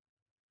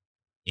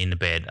in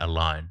bed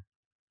alone,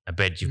 a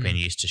bed you've been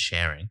used to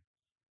sharing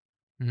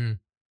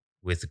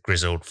with a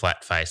grizzled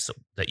flat face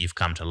that you've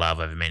come to love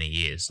over many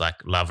years, like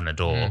love and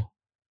adore,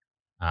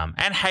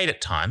 and hate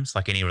at times,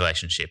 like any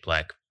relationship,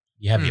 like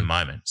you have your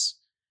moments.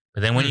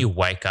 But then when you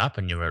wake up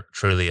and you're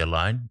truly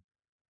alone,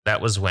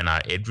 that was when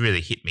it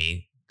really hit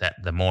me that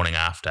the morning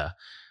after.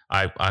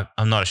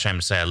 I'm not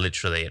ashamed to say I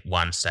literally at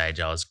one stage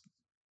I was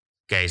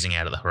gazing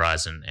out at the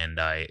horizon and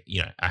I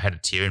had a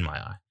tear in my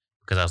eye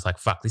because I was like,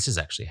 fuck, this has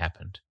actually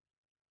happened.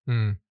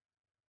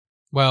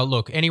 Well,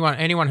 look,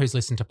 anyone who's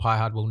listened to Pie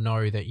Hard will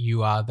know that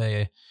you are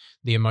the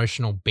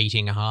emotional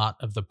beating heart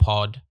of the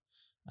pod.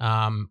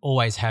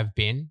 Always have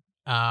been.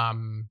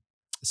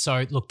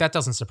 So look, that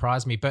doesn't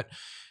surprise me, but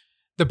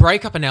the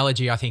breakup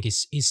analogy I think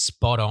is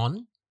spot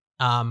on.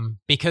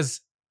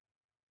 Because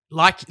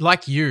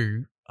like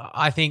you,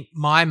 I think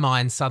my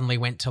mind suddenly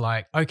went to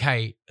like,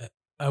 okay,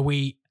 are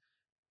we,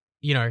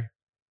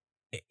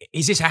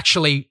 is this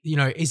actually,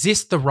 is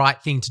this the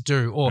right thing to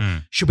do? Or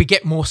should we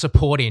get more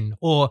support in?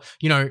 Or,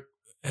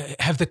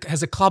 has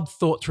the club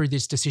thought through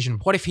this decision?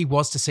 What if he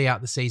was to see out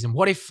the season?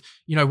 What if,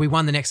 we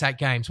won the next 8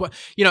 games? What,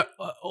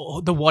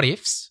 the what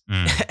ifs.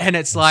 And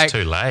it's like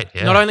too late.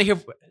 Yeah. Not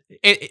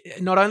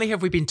only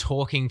have we been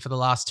talking for the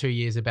last 2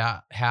 years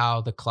about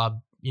how the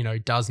club,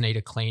 does need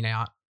a clean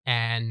out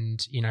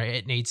and, you know,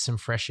 it needs some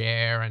fresh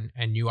air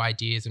and new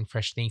ideas and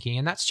fresh thinking.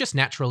 And that's just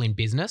natural in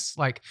business.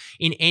 Like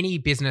in any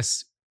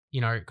business, you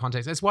know,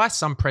 context. That's why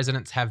some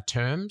presidents have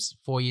terms,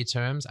 4-year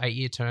terms,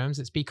 8-year terms.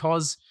 It's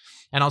because,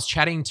 and I was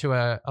chatting to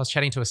a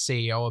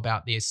CEO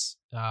about this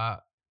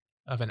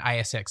of an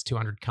ASX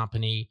 200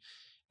 company,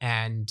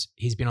 and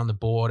he's been on the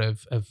board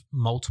of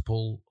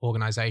multiple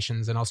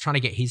organizations. And I was trying to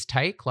get his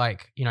take,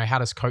 like, you know, how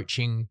does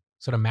coaching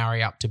sort of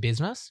marry up to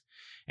business?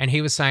 And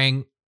he was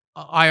saying,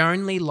 I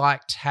only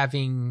liked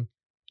having,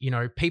 you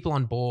know, people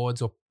on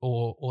boards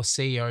or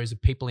CEOs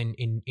of people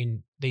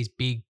in these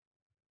big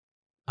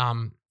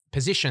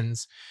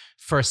positions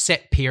for a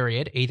set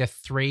period, either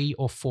 3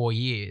 or 4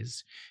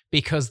 years,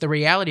 because the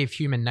reality of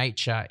human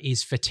nature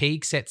is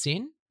fatigue sets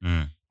in.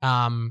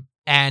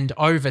 And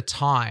over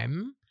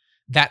time,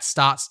 that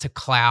starts to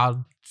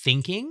cloud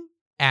thinking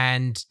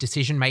and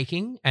decision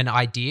making and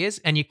ideas,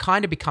 and you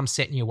kind of become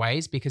set in your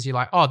ways because you're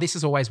like, oh, this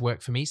has always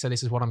worked for me, so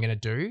this is what I'm going to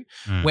do.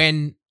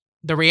 When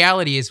the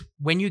reality is,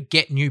 when you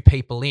get new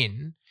people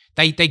in,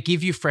 they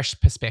give you fresh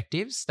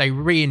perspectives. They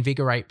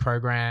reinvigorate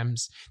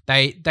programs.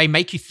 They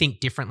make you think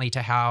differently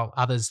to how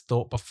others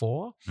thought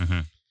before.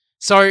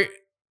 So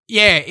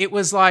yeah, it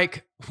was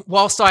like,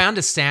 whilst I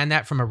understand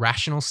that from a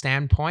rational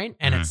standpoint,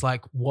 and it's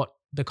like what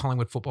the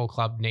Collingwood Football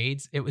Club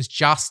needs, it was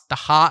just the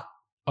heart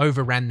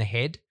overran the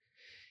head.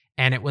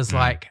 And it was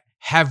like,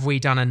 have we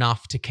done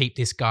enough to keep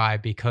this guy?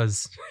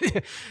 Because,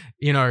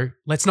 you know,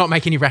 let's not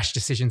make any rash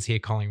decisions here,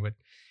 Collingwood.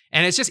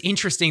 And it's just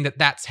interesting that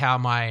that's how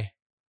my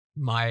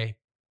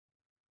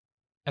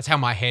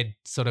head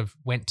sort of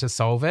went to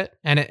solve it.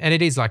 And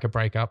it is like a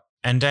breakup.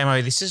 And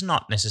Damo, this is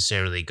not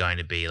necessarily going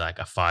to be like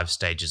a 5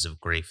 stages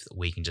of grief that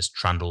we can just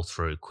trundle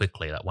through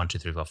quickly. Like 1, 2,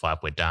 3, 4, 5,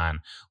 we're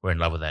done. We're in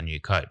love with our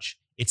new coach.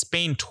 It's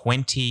been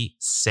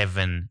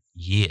 27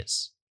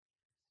 years.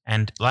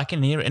 And like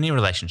in any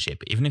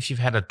relationship, even if you've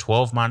had a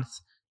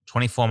 12-month,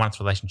 24-month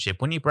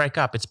relationship, when you break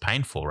up, it's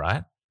painful,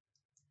 right?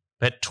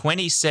 But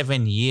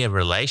 27-year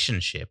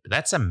relationship,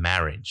 that's a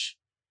marriage.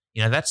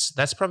 You know,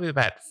 that's probably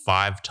about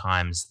 5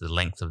 times the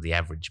length of the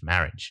average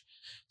marriage.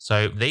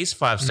 So these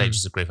 5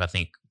 stages of grief, I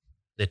think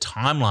the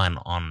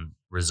timeline on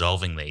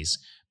resolving these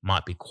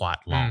might be quite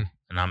long.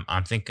 And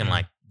I'm thinking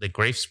like the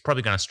grief's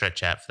probably going to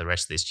stretch out for the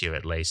rest of this year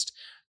at least,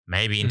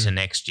 maybe into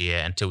next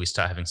year until we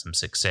start having some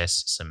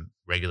success, some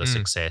regular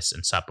success,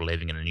 and start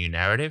believing in a new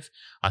narrative.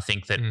 I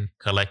think that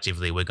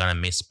collectively we're going to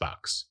miss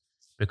Bucks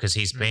because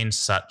he's been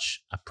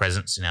such a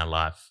presence in our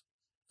life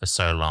for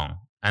so long.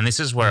 And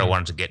this is where I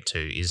wanted to get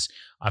to is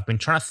I've been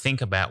trying to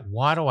think about,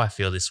 why do I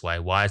feel this way?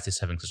 Why is this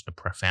having such a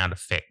profound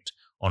effect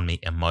on me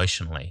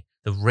emotionally?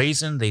 The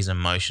reason these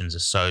emotions are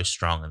so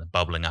strong and they're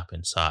bubbling up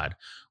inside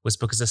was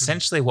because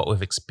essentially what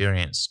we've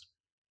experienced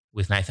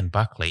with Nathan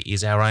Buckley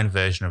is our own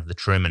version of the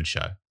Truman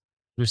Show.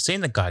 We've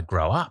seen the guy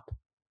grow up.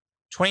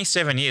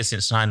 27 years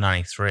since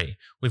 1993.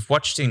 We've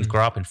watched him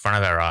grow up in front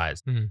of our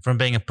eyes, from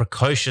being a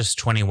precocious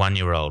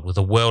 21-year-old with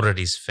a world at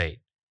his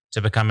feet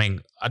to becoming,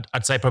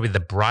 I'd say, probably the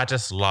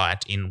brightest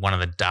light in one of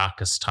the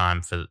darkest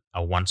time for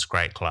a once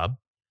great club,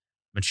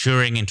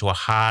 maturing into a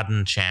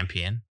hardened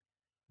champion,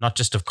 not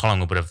just of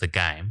Collingwood but of the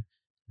game,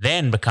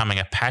 then becoming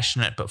a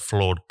passionate but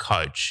flawed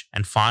coach,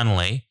 and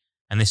finally,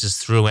 and this is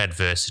through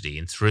adversity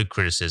and through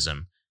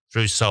criticism,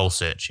 through soul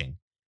searching,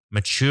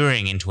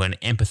 maturing into an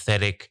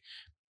empathetic,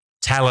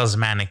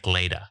 talismanic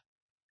leader.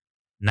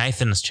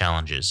 Nathan's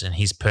challenges and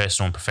his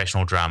personal and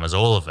professional dramas,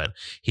 all of it,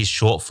 his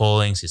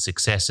shortfallings, his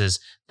successes,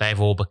 they've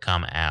all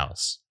become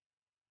ours.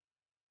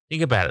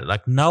 Think about it.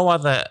 Like no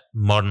other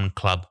modern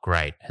club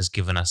great has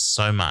given us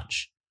so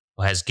much,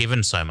 or has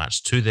given so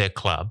much to their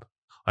club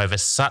over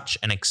such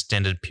an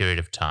extended period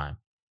of time.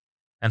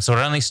 And so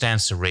it only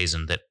stands to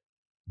reason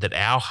that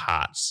our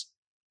hearts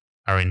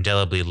are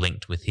indelibly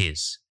linked with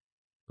his,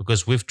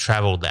 because we've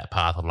travelled that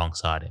path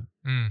alongside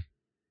him.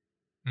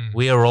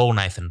 We are all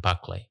Nathan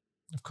Buckley.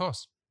 Of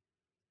course.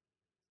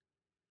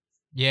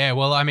 Yeah,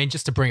 well, I mean,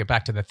 just to bring it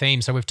back to the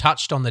theme, so we've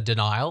touched on the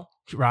denial,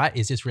 right?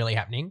 Is this really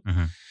happening?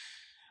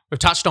 We've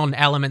touched on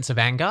elements of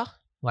anger,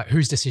 like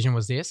whose decision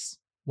was this?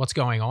 What's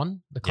going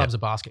on? The club's a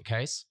basket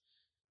case.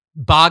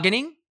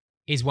 Bargaining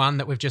is one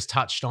that we've just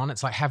touched on.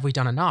 It's like, have we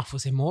done enough?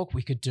 Was there more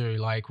we could do?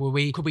 Like, could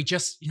we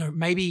just, you know,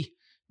 maybe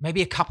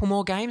a couple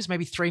more games,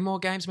 maybe 3 more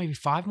games, maybe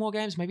 5 more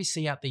games, maybe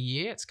see out the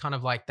year? It's kind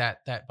of like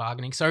that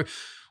bargaining. So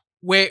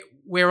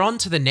we're on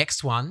to the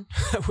next one,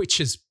 which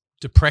is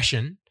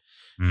depression.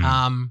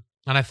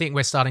 And I think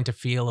we're starting to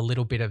feel a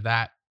little bit of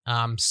that.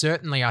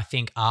 Certainly, I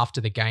think after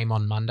the game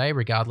on Monday,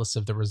 regardless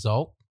of the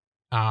result,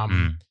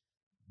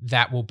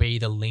 that will be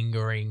the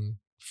lingering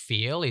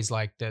feel, is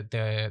like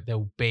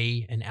there'll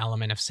be an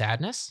element of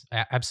sadness.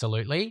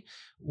 Absolutely.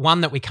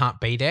 One that we can't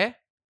be there.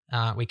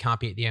 We can't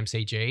be at the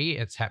MCG.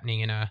 It's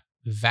happening in a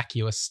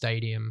vacuous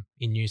stadium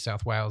in New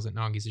South Wales that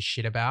no one gives a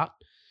shit about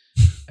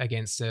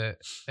against a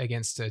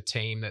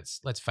team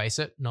that's, let's face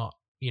it, not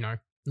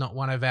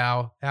one of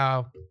our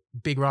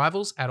big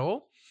rivals at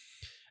all.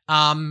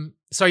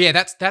 So yeah,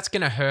 that's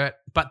going to hurt.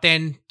 But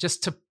then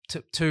just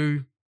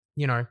to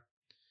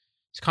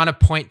to kind of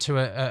point to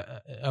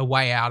a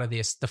way out of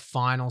this, the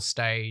final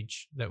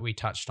stage that we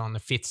touched on, the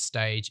fifth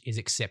stage, is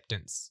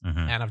acceptance.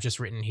 Mhm. And I've just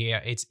written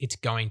here, it's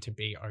going to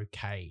be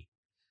okay.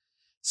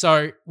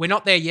 So we're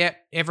not there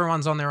yet.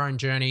 Everyone's on their own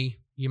journey.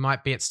 You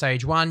might be at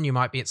stage 1. You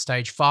might be at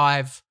stage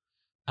 5.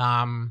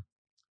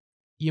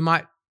 You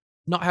might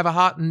not have a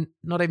heart and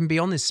not even be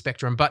on this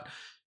spectrum. But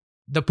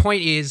the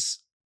point is,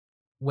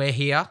 we're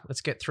here.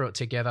 Let's get through it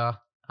together.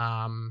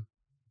 Pie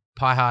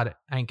Hard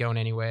ain't going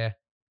anywhere.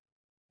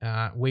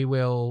 We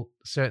will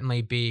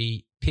certainly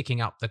be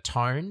picking up the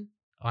tone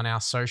on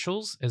our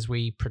socials as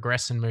we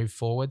progress and move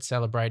forward,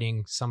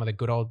 celebrating some of the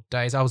good old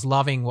days. I was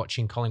loving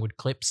watching Collingwood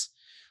Clips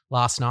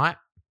last night.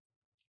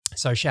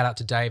 So shout out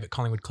to Dave at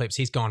Collingwood Clips.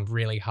 He's gone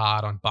really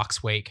hard on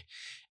Bucks Week.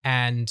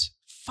 And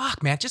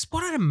fuck, man, just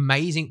what an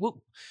amazing...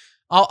 Well,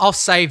 I'll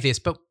save this,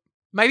 but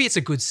maybe it's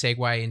a good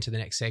segue into the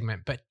next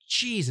segment. But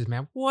Jesus,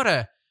 man, what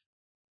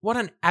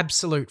an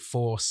absolute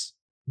force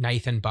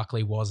Nathan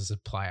Buckley was as a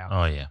player.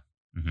 Oh, yeah.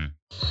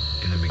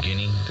 Mm-hmm. In the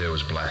beginning, there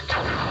was black.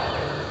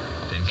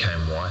 Then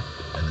came white,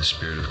 and the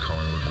spirit of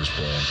Collingwood was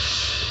born.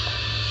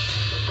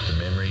 The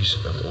memories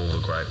of all the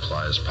great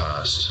players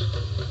past.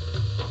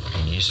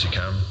 In years to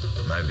come,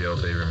 maybe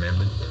I'll be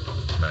remembered,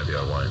 maybe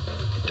I won't.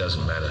 It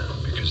doesn't matter,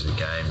 because the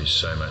game is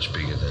so much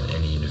bigger than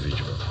any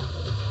individual.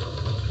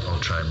 I'll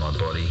train my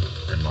body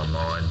and my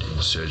mind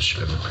in search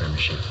of a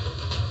premiership,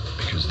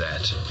 because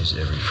that is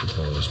every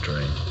footballer's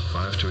dream. If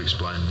I have to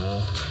explain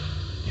more,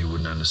 you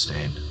wouldn't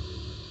understand.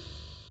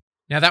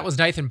 Now, that was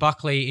Nathan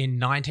Buckley in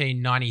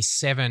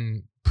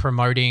 1997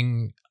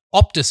 promoting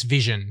Optus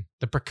Vision,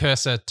 the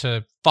precursor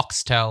to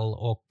Foxtel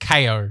or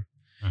KO,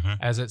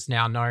 as it's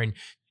now known.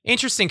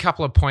 Interesting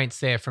couple of points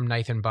there from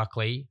Nathan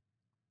Buckley,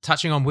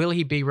 touching on will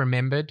he be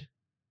remembered,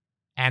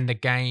 and the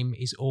game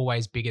is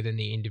always bigger than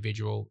the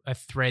individual, a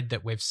thread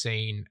that we've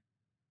seen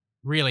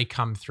really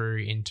come through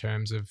in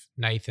terms of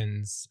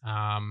Nathan's,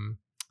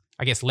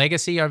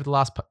 legacy over the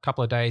last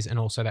couple of days, and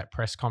also that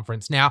press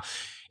conference. Now,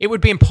 it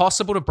would be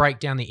impossible to break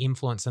down the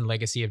influence and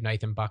legacy of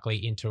Nathan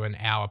Buckley into an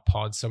hour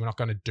pod, so we're not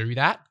going to do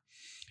that.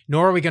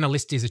 Nor are we going to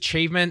list his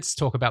achievements,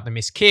 talk about the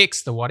missed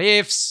kicks, the what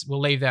ifs. We'll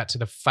leave that to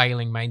the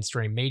failing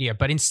mainstream media.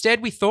 But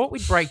instead, we thought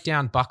we'd break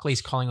down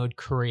Buckley's Collingwood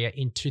career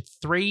into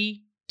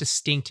 3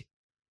 distinct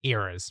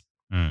eras.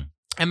 And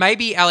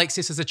maybe, Alex,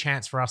 this is a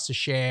chance for us to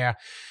share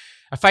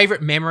a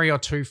favourite memory or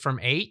two from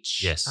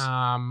each. Yes.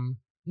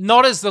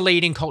 Not as the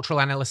leading cultural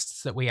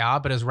analysts that we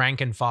are, but as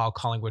rank and file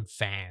Collingwood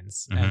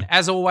fans. And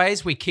as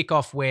always, we kick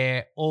off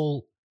where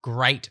all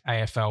great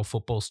AFL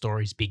football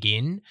stories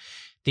begin,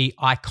 the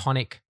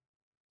iconic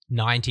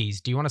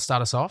 90s. Do you want to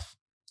start us off?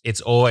 It's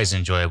always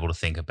enjoyable to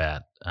think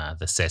about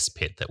the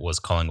cesspit that was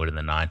Collingwood in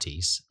the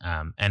 90s.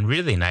 And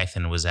really,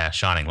 Nathan was our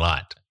shining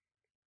light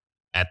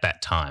at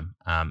that time.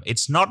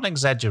 It's not an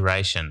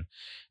exaggeration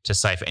to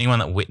say, for anyone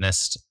that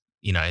witnessed,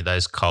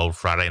 those cold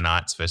Friday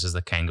nights versus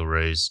the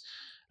Kangaroos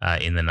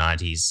in the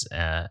 90s,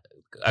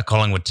 a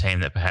Collingwood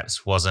team that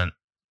perhaps wasn't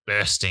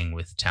bursting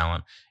with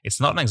talent, it's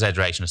not an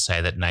exaggeration to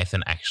say that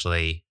Nathan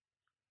actually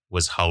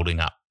was holding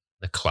up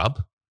the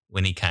club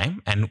when he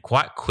came, and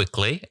quite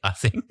quickly, I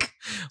think.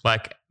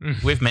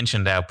 We've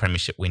mentioned our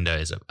premiership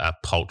windows are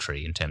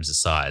paltry in terms of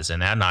size,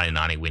 and our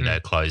 1990 window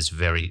closed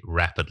very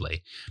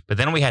rapidly. But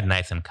then we had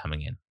Nathan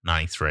coming in,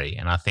 93,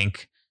 and I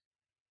think,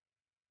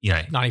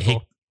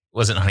 94.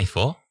 Was it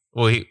 94?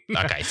 Well,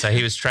 so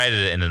he was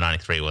traded in the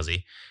 93, was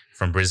he,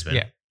 from Brisbane?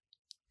 Yeah.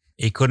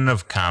 He couldn't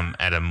have come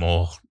at a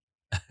more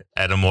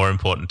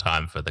important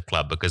time for the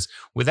club, because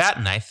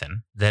without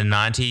Nathan, the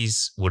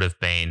 90s would have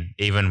been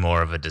even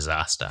more of a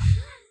disaster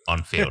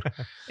on field.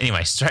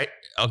 Anyway,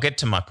 I'll get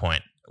to my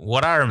point.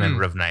 What I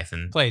remember of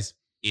Nathan, please,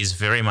 is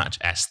very much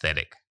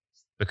aesthetic,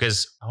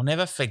 because I'll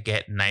never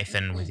forget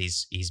Nathan with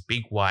his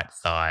big white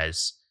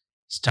thighs,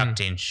 his tucked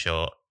in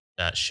shirt,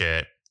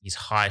 his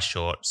high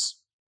shorts.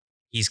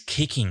 His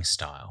kicking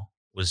style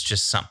was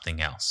just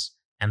something else.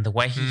 And the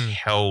way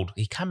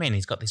he come in,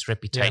 he's got this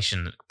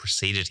reputation that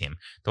preceded him.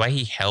 The way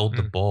he held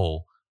the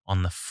ball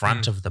on the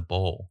front of the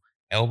ball,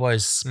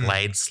 elbows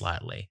splayed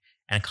slightly,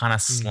 and kind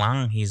of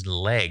slung his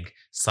leg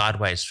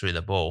sideways through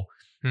the ball.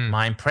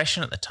 My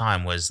impression at the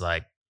time was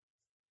like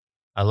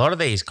a lot of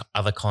these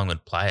other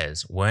Collingwood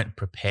players weren't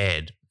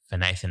prepared for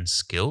Nathan's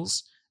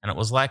skills. And it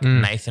was like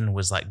Nathan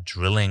was like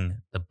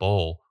drilling the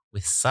ball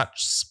with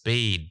such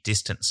speed,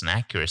 distance, and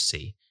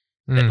accuracy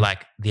that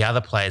like the other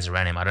players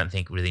around him, I don't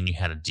think really knew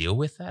how to deal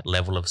with that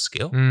level of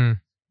skill.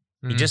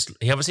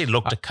 He obviously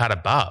looked a cut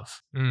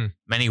above. And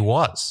he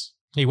was.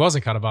 He was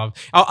a cut above.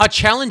 I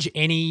challenge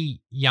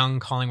any young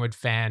Collingwood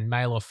fan,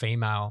 male or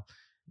female,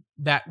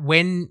 that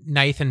when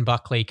Nathan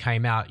Buckley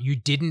came out, you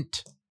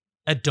didn't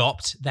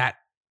adopt that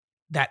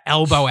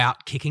elbow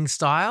out kicking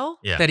style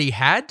that he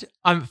had.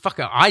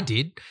 I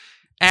did.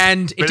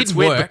 And it didn't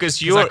work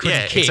because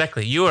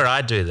exactly. You or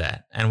I do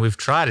that, and we've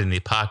tried in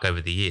the park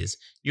over the years.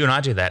 You and I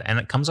do that, and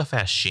it comes off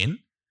our shin.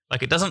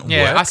 Like it doesn't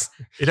work.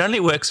 It only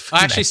works for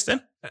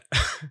Nathan.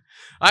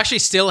 I actually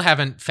still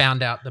haven't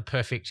found out the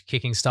perfect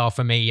kicking style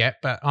for me yet,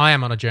 but I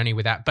am on a journey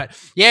with that. But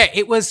yeah,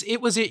 it was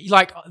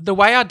like the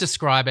way I'd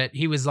describe it,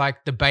 he was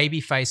like the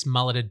baby-faced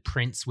mulleted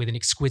prince with an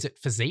exquisite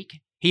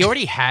physique. He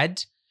already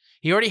had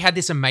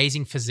this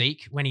amazing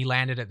physique when he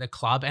landed at the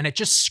club, and it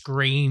just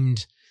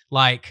screamed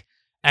like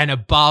an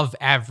above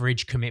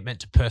average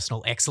commitment to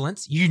personal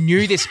excellence. You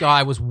knew this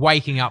guy was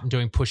waking up and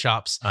doing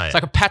push-ups. Oh, yeah. It's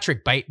like a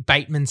Patrick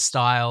Bateman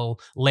style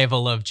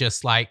level of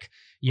just like,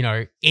 you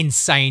know,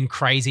 insane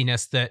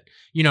craziness that,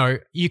 you know,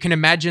 you can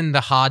imagine the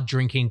hard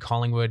drinking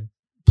Collingwood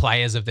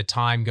players of the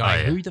time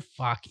going, who the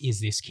fuck is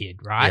this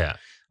kid, right? Yeah.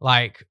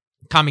 Like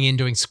coming in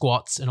doing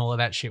squats and all of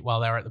that shit while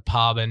they were at the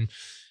pub. And,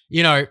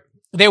 you know,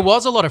 there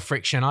was a lot of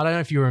friction. I don't know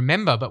if you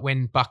remember, but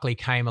when Buckley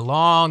came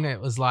along, it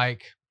was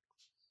like,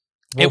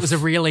 it was a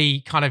really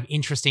kind of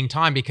interesting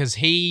time because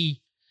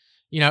he,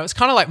 you know, it's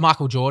kind of like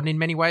Michael Jordan in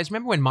many ways.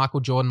 Remember when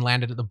Michael Jordan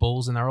landed at the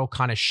Bulls and they're all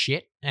kind of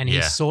shit? And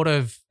he sort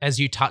of, as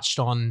you touched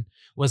on,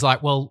 was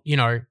like, well, you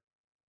know,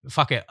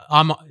 fuck it.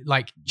 I'm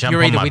like,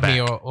 you're either with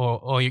me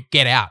or you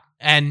get out.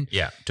 And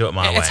do it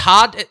my way. It's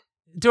hard.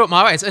 Do it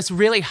my way. It's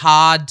really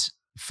hard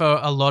for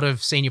a lot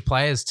of senior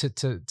players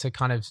to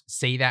kind of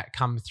see that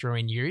come through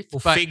in youth.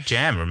 Well, Fig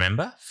Jam,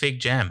 remember?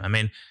 Fig Jam. I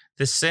mean,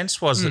 the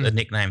sense was that the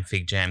nickname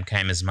Fig Jam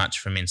came as much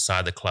from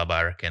inside the club,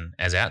 I reckon,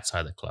 as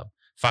outside the club.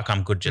 Fuck,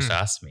 I'm good, just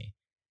ask me.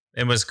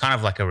 It was kind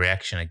of like a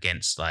reaction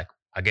against, like,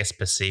 I guess,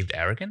 perceived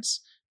arrogance.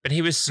 But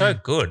he was so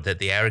good that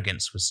the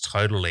arrogance was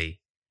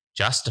totally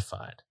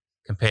justified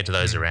compared to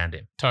those around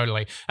him.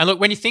 Totally. And look,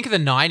 when you think of the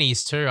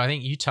 90s too, I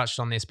think you touched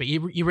on this, but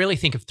you really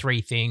think of three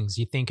things.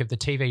 You think of the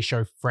TV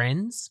show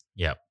Friends.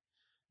 Yep.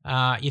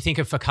 You think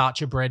of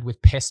focaccia bread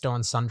with pesto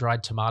and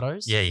sun-dried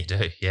tomatoes. Yeah, you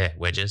do. Yeah,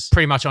 wedges.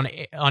 Pretty much on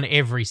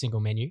every single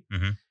menu.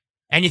 Mm-hmm.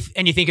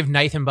 And you think of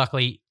Nathan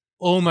Buckley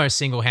almost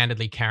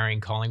single-handedly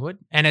carrying Collingwood.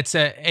 And it's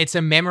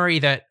a memory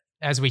that,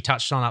 as we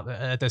touched on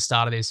at the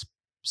start of this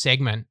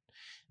segment,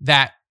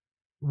 that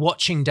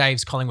watching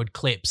Dave's Collingwood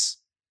clips,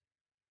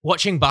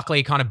 watching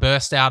Buckley kind of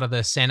burst out of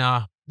the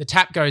center, the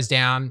tap goes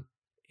down,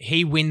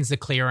 he wins the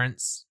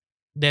clearance.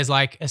 There's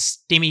like a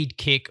stymied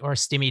kick or a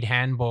stymied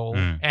handball.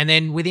 And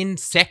then within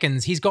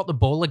seconds, he's got the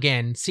ball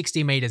again,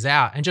 60 meters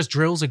out, and just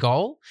drills a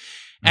goal.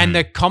 And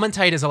the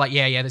commentators are like,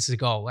 yeah, this is a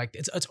goal. Like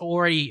it's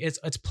already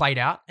played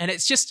out. And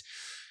it's just,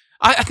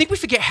 I think we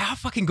forget how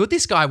fucking good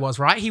this guy was,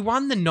 right? He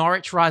won the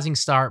Norwich Rising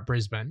Star at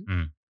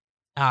Brisbane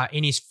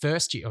in his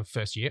first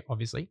year,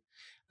 obviously.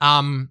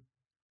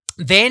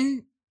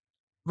 Then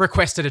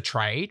requested a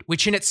trade,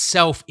 which in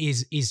itself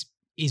is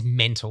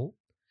mental.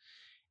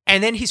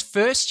 And then his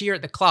first year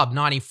at the club,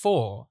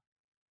 94,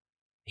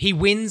 he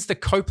wins the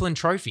Copeland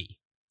Trophy.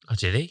 Oh,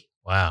 did he?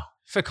 Wow.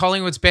 For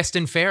Collingwood's best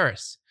and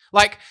fairest.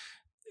 Like,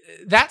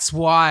 that's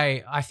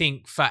why I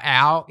think for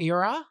our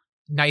era,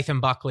 Nathan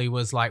Buckley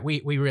was like,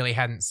 we really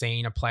hadn't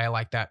seen a player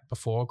like that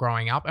before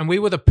growing up. And we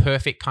were the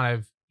perfect kind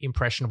of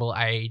impressionable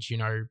age, you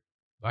know,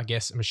 I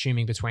guess I'm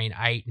assuming between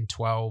 8 and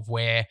 12,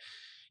 where,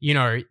 you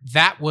know,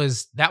 that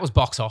was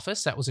box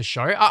office. That was a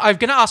show. I'm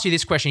going to ask you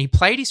this question. He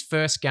played his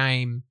first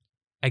game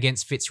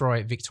against Fitzroy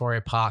at Victoria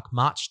Park,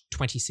 March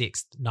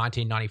 26th,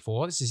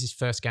 1994. This is his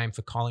first game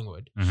for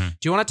Collingwood. Mm-hmm. Do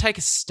you want to take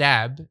a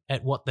stab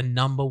at what the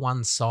number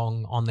one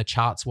song on the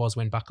charts was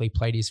when Buckley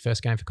played his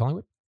first game for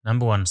Collingwood?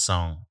 Number one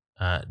song,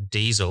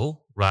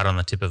 Diesel, Right on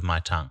the Tip of My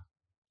Tongue.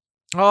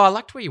 Oh, I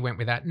liked where you went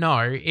with that. No,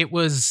 it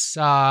was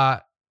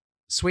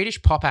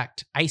Swedish pop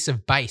act Ace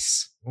of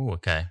Base. Oh,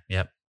 okay.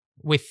 Yep.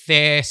 With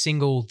their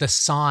single, The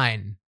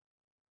Sign.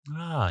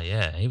 Oh,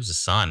 yeah. He was a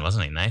sign,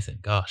 wasn't he, Nathan?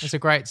 Gosh. It's a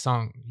great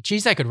song.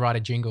 Geez, they could write a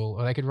jingle,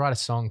 or they could write a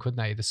song, couldn't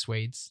they, the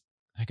Swedes?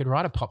 They could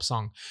write a pop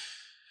song.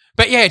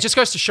 But yeah, it just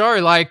goes to show,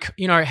 like,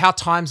 you know, how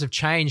times have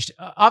changed.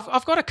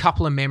 I've got a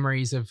couple of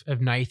memories of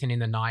Nathan in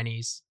the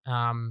 90s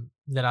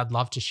that I'd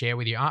love to share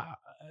with you.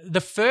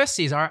 The first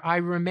is I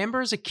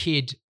remember as a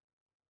kid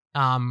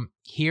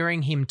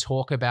hearing him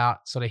talk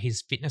about sort of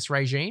his fitness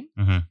regime.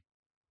 Mm-hmm.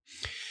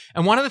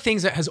 And one of the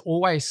things that has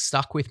always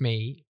stuck with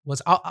me was,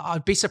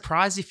 I'd be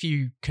surprised if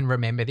you can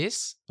remember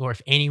this, or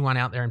if anyone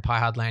out there in Pie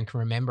Hard Land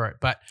can remember it.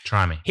 But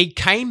try me. He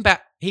came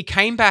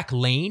back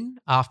lean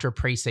after a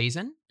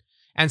preseason,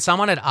 and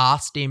someone had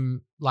asked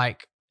him,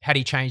 like, had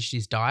he changed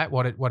his diet?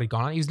 What had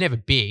gone on? He was never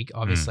big,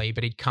 obviously,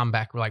 but he'd come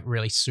back like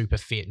really super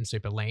fit and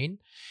super lean.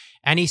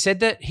 And he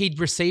said that he'd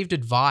received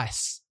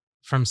advice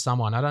from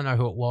someone, I don't know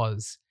who it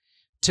was,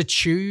 to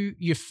chew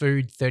your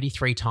food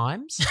 33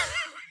 times.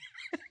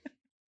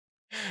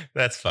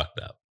 That's fucked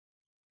up.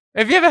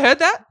 Have you ever heard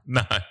that?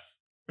 No.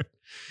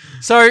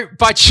 So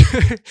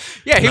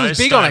he was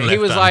big on it. He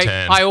was like,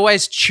 I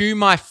always chew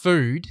my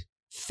food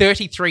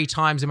 33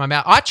 times in my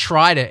mouth. I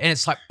tried it and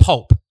it's like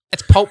pulp.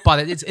 It's pulp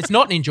by the it's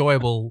not an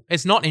enjoyable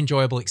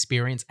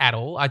experience at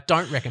all. I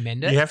don't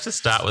recommend it. You have to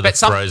start with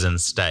frozen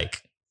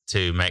steak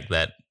to make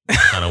that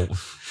kind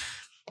of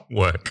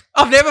work.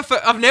 I've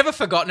never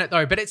forgotten it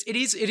though, but it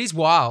is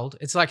wild.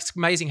 It's like, it's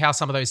amazing how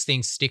some of those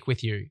things stick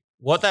with you.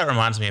 What that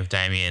reminds me of,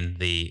 Damien,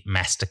 the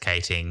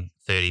masticating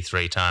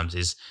 33 times,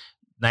 is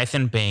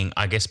Nathan being,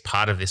 I guess,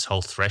 part of this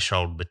whole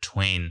threshold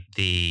between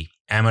the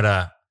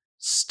amateur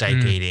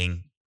steak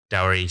eating,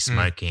 dowry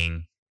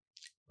smoking,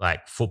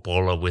 like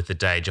footballer with a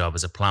day job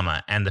as a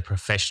plumber, and the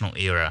professional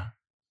era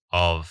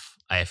of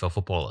AFL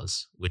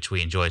footballers, which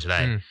we enjoy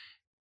today.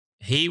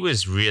 He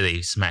was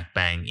really smack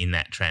bang in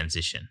that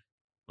transition,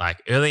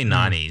 like early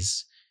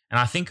 90s. And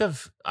I think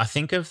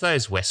of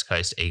those West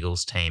Coast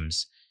Eagles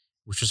teams,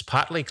 which was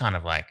partly kind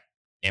of like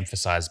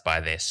emphasized by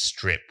their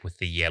strip with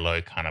the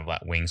yellow kind of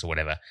like wings or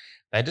whatever.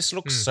 They just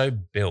looked so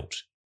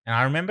built. And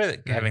I remember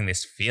having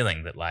this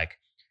feeling that like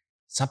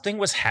something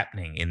was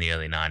happening in the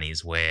early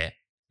 90s where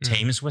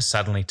teams were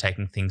suddenly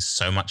taking things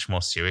so much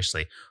more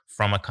seriously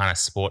from a kind of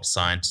sports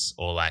science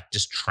or like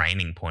just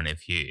training point of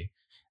view,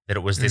 that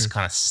it was this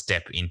kind of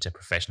step into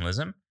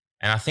professionalism.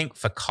 And I think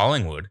for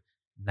Collingwood,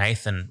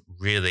 Nathan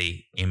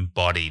really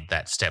embodied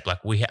that step. Like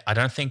I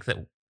don't think that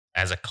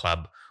as a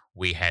club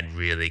we had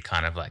really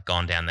kind of like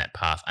gone down that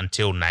path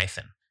until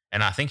Nathan.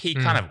 And I think he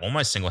kind of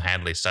almost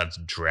single-handedly started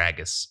to drag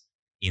us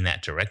in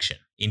that direction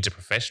into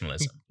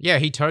professionalism. Yeah,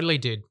 he totally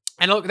did.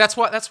 And look, that's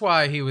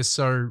why he was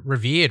so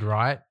revered,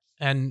 right?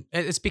 And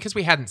it's because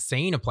we hadn't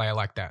seen a player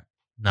like that.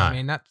 No. I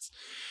mean, that's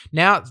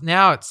now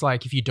it's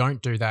like if you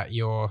don't do that,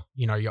 you're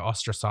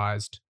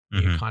ostracized.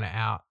 You're kind of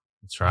out.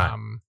 That's right.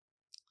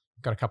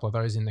 Got a couple of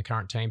those in the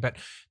current team, but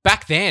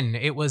back then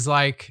it was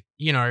like,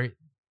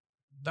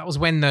 that was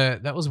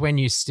when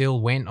you still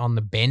went on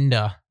the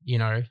bender,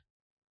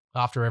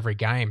 after every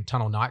game,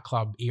 Tunnel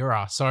Nightclub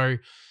era. So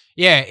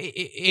yeah,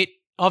 it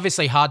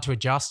obviously hard to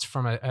adjust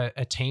from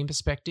a team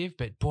perspective,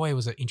 but boy,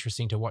 was it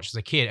interesting to watch as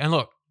a kid. And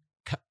look,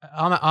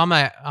 I'm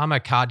a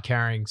card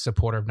carrying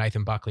supporter of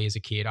Nathan Buckley as a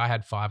kid. I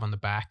had 5 on the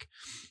back.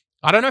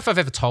 I don't know if I've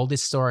ever told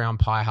this story on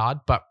Pie Hard,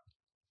 but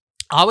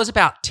I was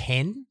about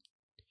 10.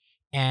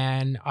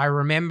 And I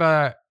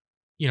remember,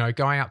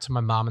 going up to my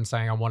mum and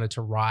saying I wanted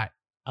to write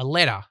a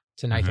letter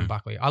to Nathan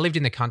Buckley. I lived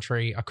in the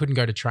country. I couldn't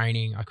go to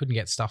training. I couldn't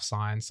get stuff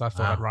signed. So I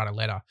thought I'd write a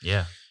letter.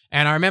 Yeah.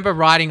 And I remember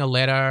writing a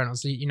letter, and it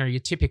was, your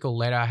typical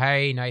letter.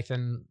 Hey,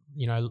 Nathan,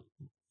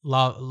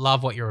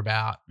 love what you're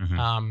about.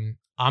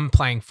 I'm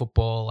playing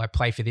football. I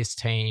play for this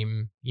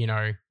team.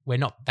 We're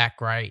not that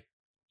great.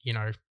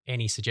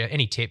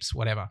 Any tips,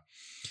 whatever.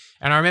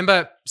 And I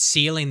remember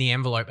sealing the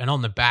envelope, and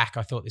on the back,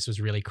 I thought this was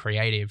really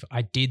creative.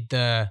 I did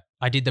the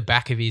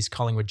back of his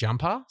Collingwood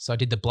jumper. So I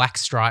did the black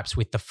stripes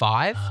with the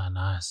 5. Oh,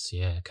 nice.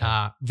 Yeah.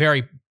 Okay.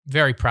 Very,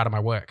 very proud of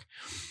my work.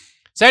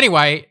 So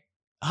anyway,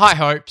 high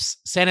hopes,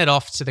 sent it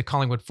off to the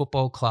Collingwood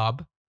Football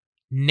Club.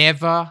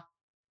 Never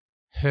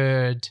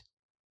heard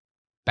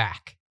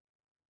back.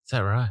 Is that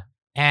right?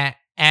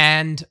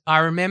 And I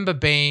remember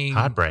being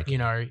heartbreaking.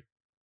 I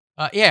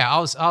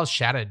was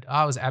shattered.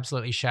 I was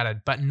absolutely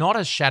shattered, but not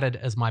as shattered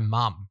as my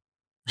mum,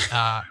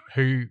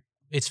 who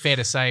it's fair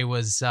to say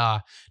was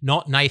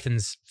not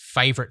Nathan's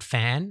favorite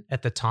fan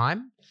at the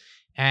time.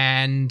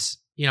 And,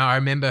 I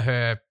remember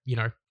her,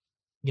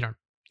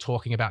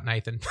 talking about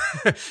Nathan,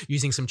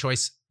 using some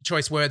choice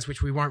words,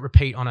 which we won't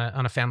repeat on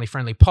a family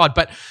friendly pod.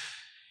 But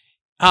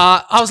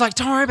I was like,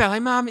 don't worry about it.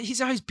 Like, Mum,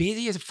 he's always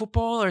busy as a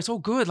footballer. It's all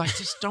good. Like,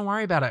 just don't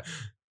worry about it.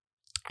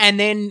 And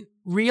then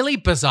really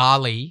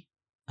bizarrely,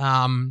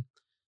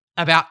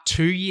 about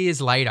 2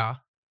 years later,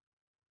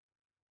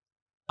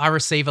 I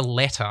receive a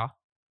letter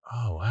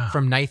Oh, wow.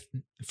 from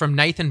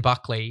Nathan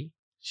Buckley.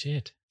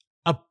 Shit.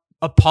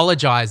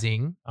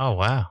 Apologizing. Oh,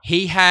 wow.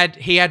 He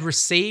had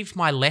received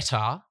my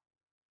letter,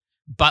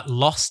 but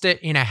lost it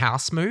in a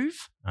house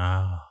move. Oh,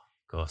 of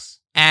course.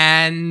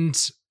 And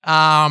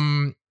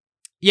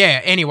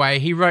anyway,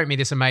 he wrote me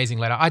this amazing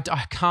letter. I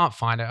can't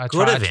find it. I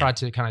tried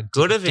to kind of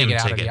good of him dig it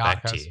out to of the get back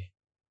archives. to you.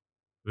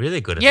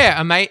 Really good of him.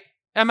 Yeah,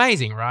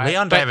 amazing, right?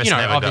 Leon Davis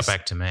never got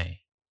back to me.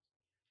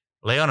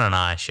 Leon and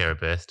I share a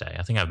birthday.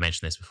 I think I've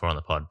mentioned this before on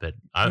the pod, but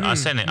I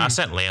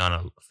sent Leon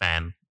a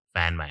fan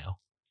mail.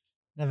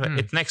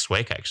 It's next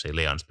week, actually,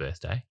 Leon's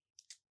birthday.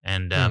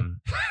 And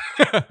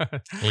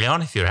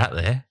Leon, if you're out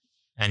there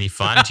and you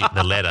find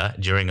the letter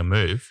during a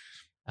move,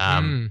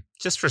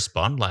 just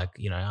respond like,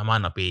 I might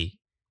not be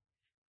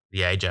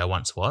the age I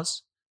once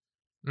was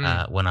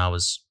when I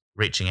was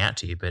reaching out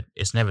to you, but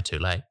it's never too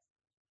late.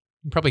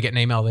 You probably get an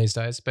email these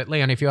days. But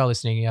Leon, if you are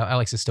listening,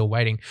 Alex is still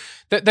waiting.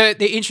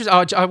 The interest.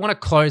 I want to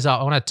close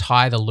up. I want to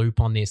tie the loop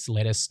on this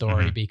letter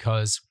story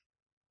because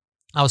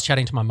I was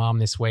chatting to my mum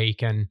this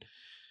week, and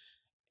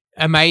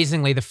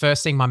amazingly, the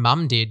first thing my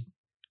mum did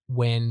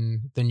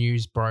when the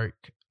news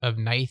broke of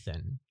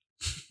Nathan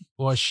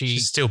was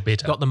she's still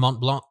bitter. Got the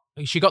Mont Blanc.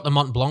 She got the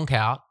Mont Blanc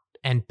out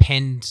and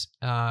penned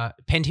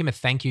him a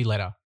thank you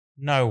letter.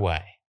 No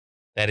way.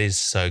 That is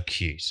so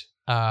cute.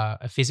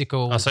 A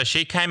physical. Oh, so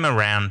she came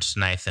around to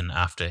Nathan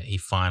after he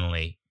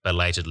finally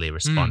belatedly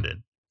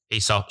responded.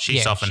 She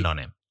softened on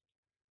him.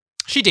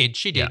 She did.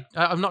 Yeah.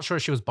 I'm not sure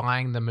she was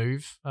buying the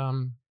move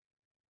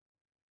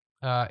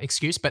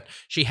excuse, but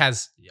she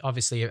has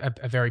obviously a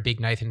very big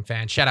Nathan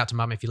fan. Shout out to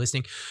Mum if you're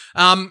listening.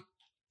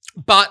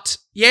 But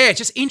yeah,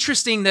 just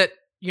interesting that,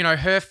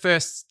 her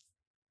first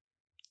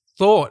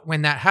thought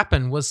when that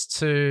happened was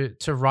to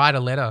write a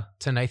letter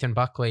to Nathan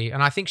Buckley.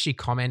 And I think she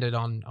commented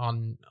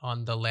on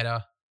the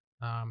letter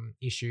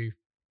issue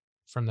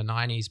from the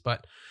 90s.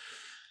 But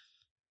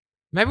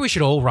Maybe we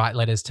should all write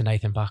letters to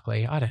Nathan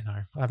Buckley. I don't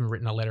know. I haven't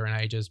written a letter in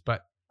ages,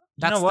 but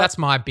that's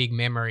my big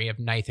memory of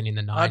Nathan in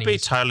the 90s. I'd be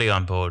totally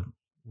on board.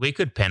 We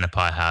could pen a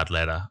Pie Hard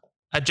letter,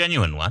 a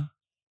genuine one,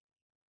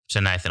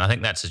 to Nathan. I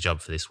think that's the job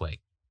for this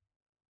week.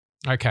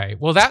 Okay.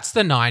 Well, that's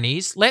the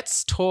 90s.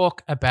 Let's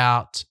talk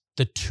about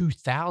the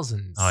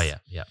 2000s. Oh, yeah.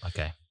 Yeah.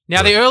 Okay.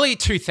 Now, the early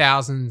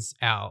 2000s,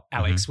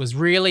 Alex, was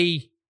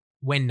really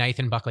when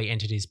Nathan Buckley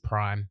entered his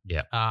prime.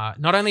 Yeah.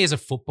 Not only as a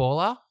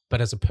footballer,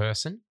 but as a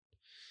person.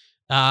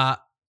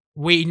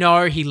 We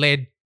know he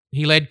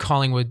led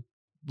Collingwood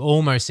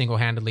almost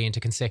single-handedly into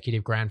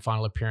consecutive grand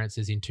final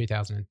appearances in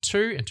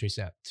 2002 and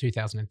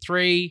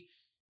 2003.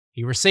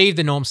 He received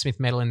the Norm Smith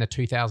Medal in the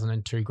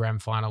 2002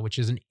 grand final, which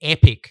is an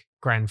epic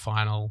grand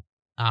final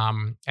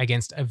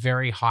against a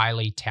very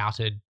highly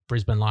touted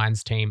Brisbane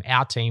Lions team.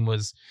 Our team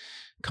was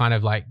kind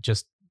of like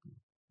just,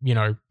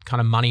 kind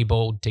of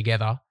moneyballed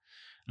together.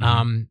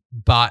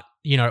 But,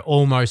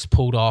 almost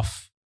pulled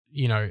off,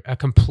 a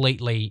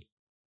completely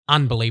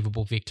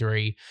unbelievable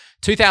victory.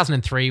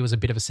 2003 was a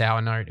bit of a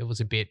sour note. It was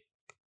a bit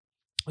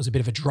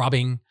of a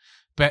drubbing,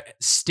 but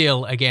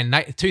still, again,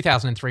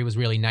 2003 was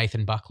really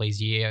Nathan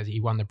Buckley's year. He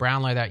won the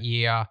Brownlow that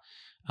year.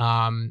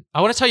 I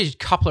want to tell you a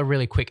couple of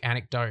really quick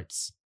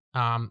anecdotes.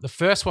 The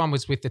first one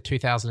was with the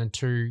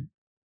 2002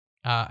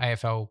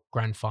 AFL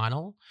Grand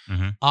Final.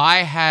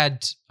 I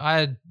had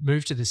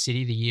moved to the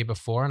city the year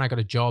before, and I got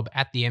a job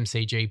at the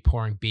MCG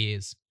pouring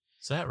beers.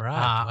 Is that right?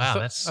 Wow,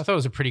 I thought it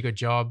was a pretty good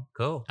job.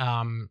 Cool.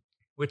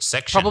 Which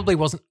section? Probably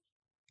wasn't.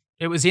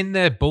 It was in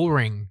the bull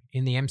ring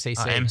in the MCC.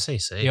 Oh,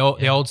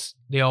 MCC.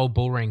 The old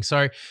bull ring.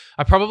 So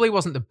I probably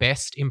wasn't the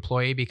best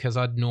employee because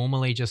I'd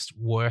normally just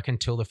work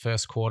until the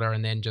first quarter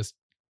and then just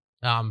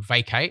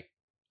vacate,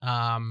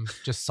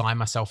 just sign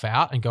myself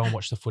out and go and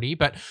watch the footy.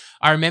 But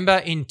I remember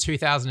in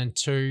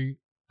 2002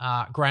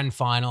 grand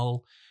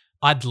final,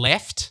 I'd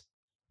left,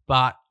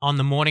 but on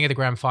the morning of the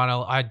grand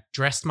final, I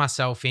dressed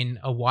myself in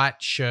a white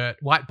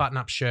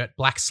button-up shirt,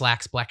 black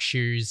slacks, black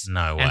shoes.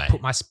 No way. And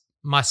put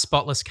my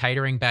Spotless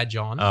Catering badge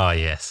on. Oh,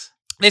 yes.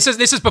 This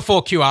is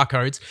before QR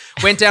codes.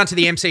 Went down to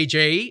the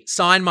MCG,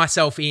 signed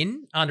myself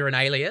in under an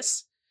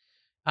alias,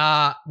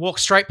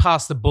 walked straight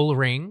past the bull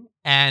ring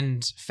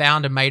and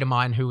found a mate of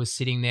mine who was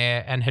sitting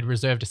there and had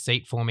reserved a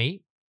seat for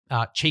me,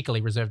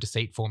 cheekily reserved a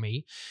seat for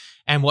me,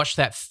 and watched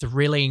that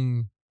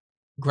thrilling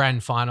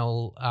grand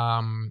final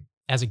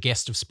as a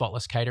guest of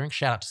Spotless Catering.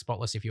 Shout out to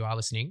Spotless if you are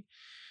listening.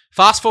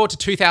 Fast forward to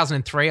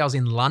 2003, I was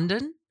in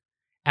London.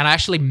 And I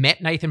actually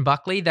met Nathan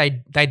Buckley.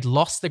 They'd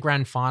lost the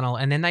grand final,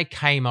 and then they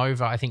came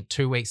over, I think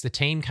 2 weeks. The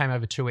team came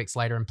over 2 weeks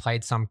later and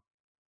played some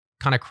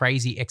kind of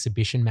crazy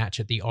exhibition match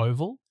at the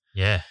Oval.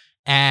 Yeah.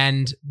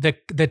 And the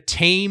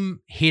team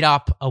hit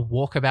up a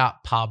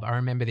Walkabout pub. I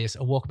remember this, a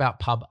Walkabout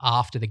pub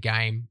after the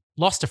game.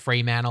 Lost to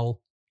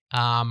Fremantle.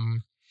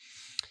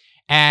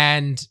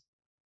 And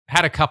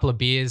had a couple of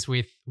beers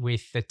with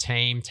the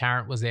team.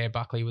 Tarrant was there.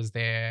 Buckley was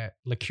there.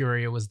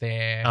 Licuria was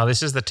there. Oh,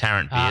 this is the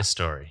Tarrant beer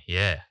story.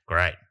 Yeah,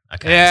 great.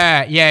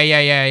 Okay.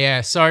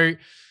 Yeah. So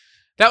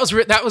that was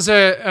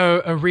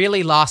a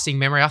really lasting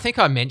memory. I think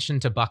I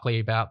mentioned to Buckley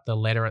about the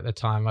letter at the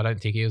time. I don't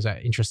think he was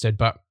that interested,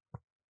 but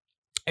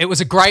it was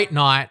a great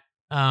night,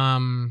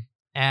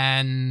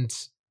 and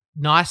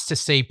nice to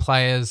see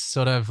players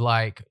sort of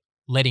like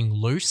letting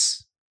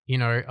loose,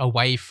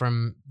 away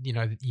from,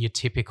 your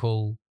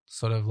typical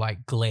sort of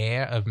like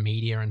glare of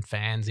media and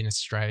fans in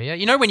Australia.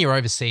 When you're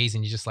overseas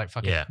and you're just like,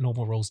 fucking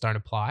normal rules don't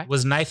apply.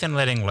 Was Nathan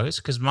letting loose?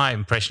 Because my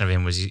impression of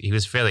him was he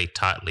was fairly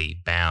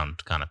tightly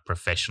bound, kind of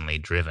professionally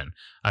driven.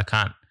 I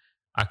can't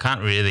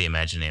really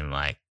imagine him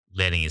like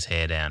letting his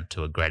hair down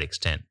to a great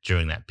extent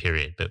during that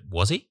period. But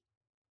was he?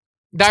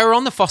 They were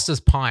on the Foster's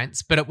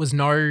Pints, but it was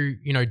no,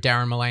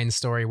 Darren Mullane's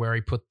story where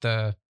he put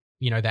the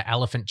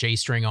elephant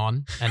G-string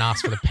on and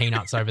asked for the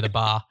peanuts over the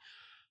bar.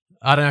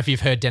 I don't know if you've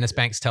heard Dennis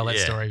Banks tell that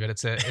story, but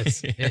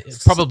it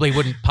probably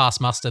wouldn't pass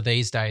muster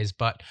these days.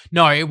 But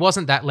no, it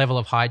wasn't that level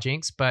of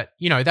hijinks. But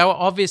they were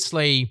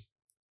obviously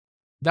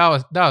they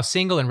were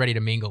single and ready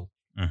to mingle.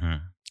 Mm-hmm.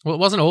 Well, it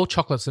wasn't all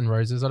chocolates and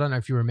roses. I don't know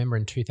if you remember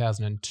in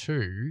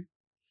 2002,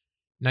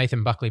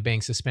 Nathan Buckley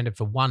being suspended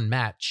for one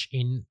match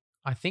in,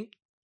 I think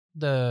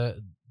it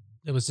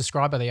was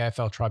described by the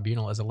AFL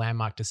Tribunal as a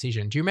landmark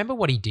decision. Do you remember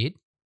what he did?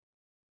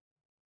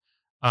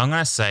 I'm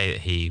going to say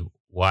that he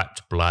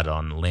wiped blood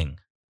on Ling.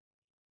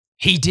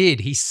 He did.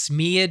 He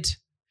smeared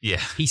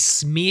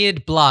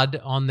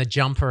blood on the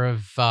jumper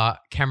of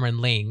Cameron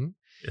Ling.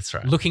 That's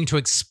right. Looking to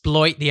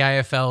exploit the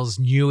AFL's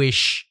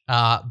newish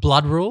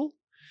blood rule,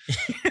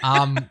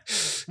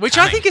 which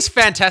I think is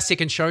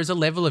fantastic and shows a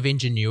level of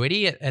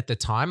ingenuity at the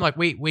time. Like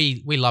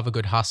we love a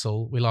good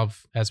hustle. We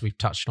love, as we've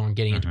touched on,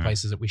 getting into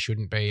places that we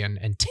shouldn't be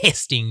and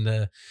testing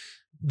the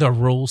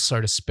rules,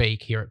 so to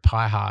speak, here at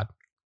Pie Hard.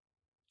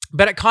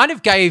 But it kind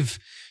of gave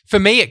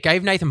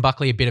Nathan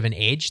Buckley a bit of an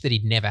edge that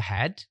he'd never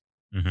had.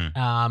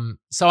 Mm-hmm.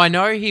 So I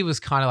know he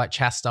was kind of like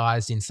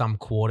chastised in some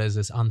quarters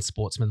as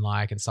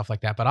unsportsmanlike and stuff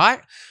like that, but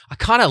I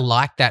kind of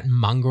like that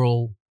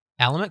mongrel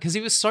element because he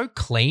was so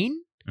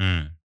clean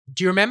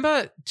Do you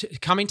remember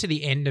coming to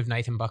the end of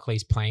Nathan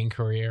Buckley's playing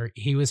career,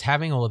 he was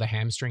having all of the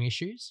hamstring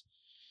issues?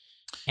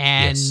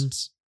 And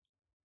Yes.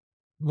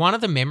 one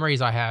of the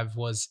memories I have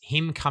was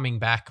him coming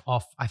back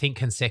off, I think,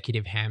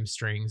 consecutive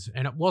hamstrings,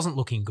 and it wasn't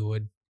looking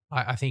good.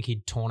 I think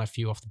he'd torn a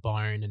few off the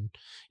bone, and,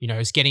 you know, it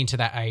was getting to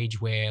that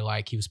age where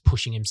like he was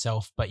pushing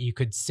himself, but you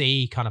could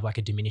see kind of like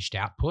a diminished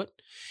output.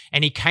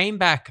 And he came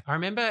back. I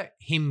remember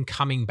him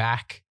coming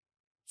back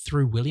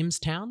through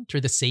Williamstown,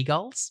 through the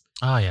Seagulls.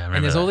 Oh, yeah. I remember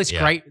And there's all that. this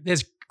Yeah.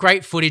 there's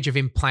great footage of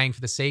him playing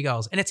for the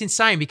Seagulls. And it's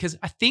insane because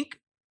I think,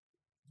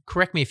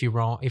 correct me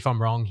if I'm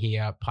wrong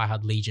here, Pie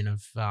Hard Legion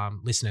of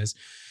listeners,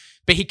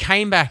 but he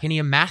came back and he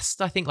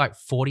amassed, I think, like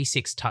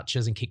 46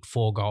 touches and kicked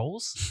 4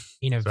 goals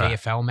in a Right.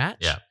 VFL match.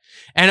 Yeah.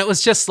 And it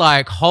was just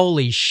like,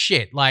 holy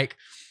shit. Like,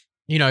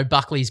 you know,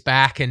 Buckley's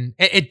back, and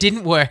it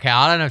didn't work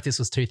out. I don't know if this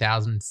was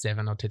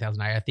 2007 or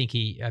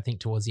 2008. I think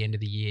towards the end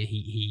of the year,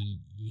 he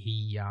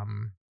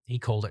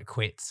called it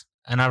quits.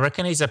 And I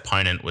reckon his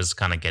opponent was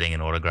kind of getting an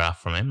autograph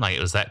from him. Like,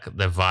 it was that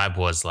the vibe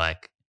was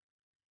like,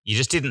 you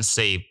just didn't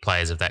see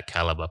players of that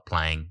caliber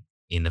playing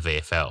in the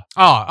VFL.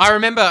 Oh, I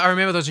remember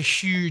there was a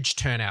huge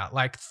turnout.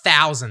 Like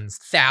thousands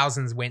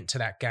went to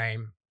that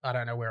game. I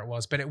don't know where it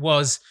was, but it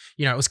was,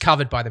 you know, it was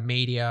covered by the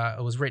media.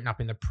 It was written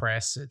up in the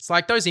press. It's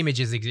like those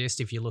images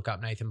exist if you look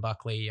up Nathan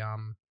Buckley,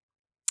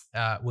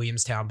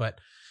 Williamstown. But,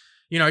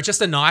 you know,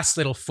 just a nice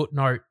little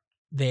footnote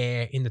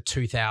there in the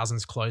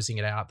 2000s, closing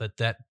it out,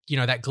 that you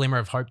know, that glimmer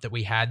of hope that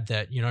we had,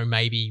 that, you know,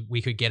 maybe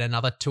we could get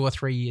another 2 or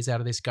 3 years out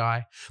of this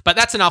guy. But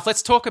that's enough.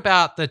 Let's talk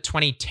about the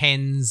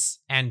 2010s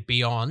and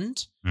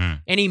beyond.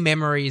 Any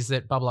memories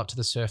that bubble up to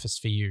the surface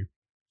for you?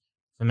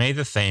 For me,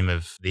 the theme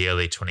of the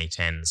early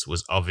 2010s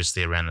was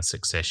obviously around the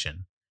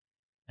succession.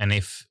 And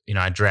if, you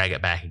know, I drag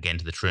it back again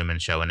to the Truman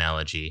Show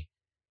analogy,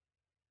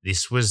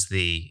 this was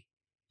the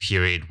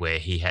period where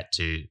he had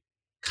to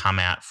come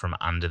out from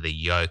under the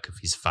yoke of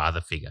his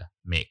father figure,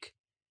 Mick.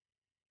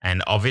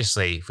 And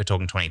obviously, if we're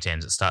talking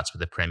 2010s, it starts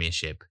with the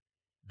premiership.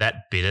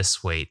 That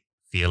bittersweet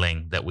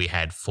feeling that we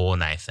had for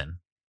Nathan,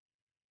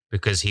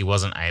 because he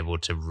wasn't able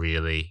to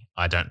really,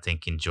 I don't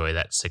think, enjoy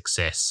that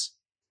success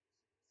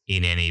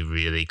in any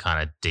really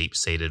kind of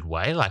deep-seated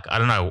way. Like, I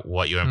don't know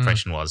what your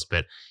impression was,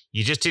 but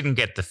you just didn't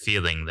get the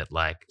feeling that,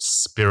 like,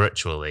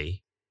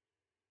 spiritually,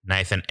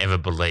 Nathan ever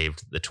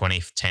believed the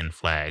 2010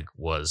 flag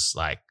was,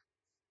 like,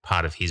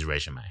 part of his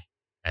resume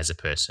as a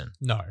person.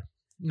 No,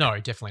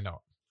 definitely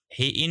not.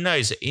 He in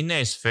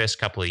those first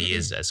couple of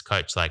years as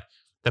coach, like,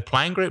 the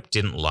playing group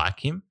didn't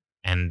like him,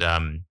 and I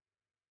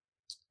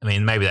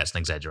mean, maybe that's an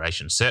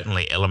exaggeration.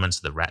 Certainly, elements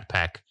of the Rat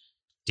Pack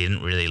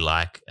didn't really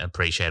like,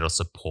 appreciate, or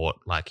support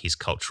like his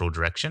cultural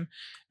direction,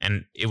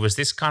 and it was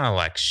this kind of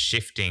like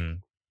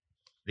shifting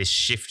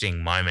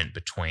moment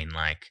between,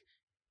 like,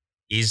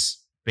 is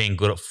being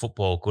good at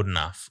football good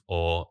enough,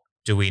 or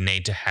do we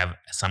need to have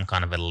some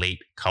kind of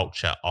elite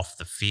culture off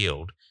the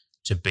field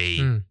to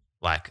be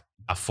like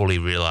a fully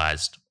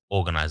realized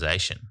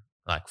organization,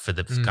 like for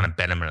the kind of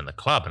betterment of the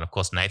club? And of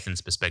course, Nathan's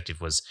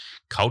perspective was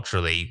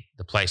culturally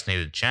the place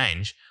needed to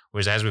change.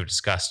 Whereas, as we've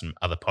discussed in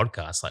other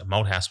podcasts, like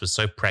Malthouse was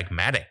so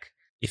pragmatic.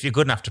 If you're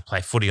good enough to play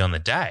footy on the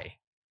day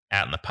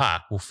out in the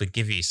park, we'll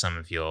forgive you some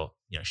of your,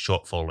 you know,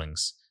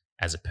 shortfallings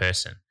as a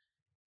person.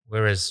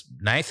 Whereas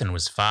Nathan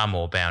was far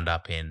more bound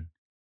up in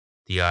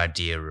the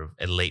idea of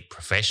elite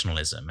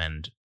professionalism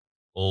and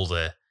all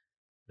the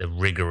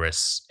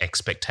rigorous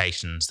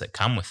expectations that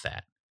come with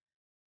that.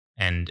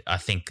 And I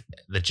think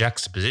the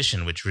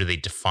juxtaposition which really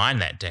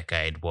defined that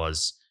decade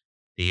was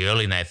the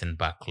early Nathan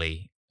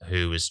Buckley,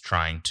 who was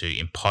trying to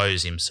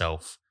impose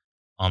himself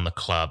on the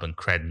club and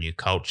create a new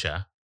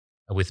culture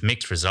with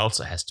mixed results,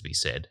 it has to be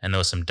said. And there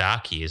were some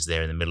dark years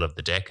there in the middle of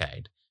the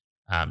decade,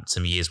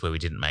 some years where we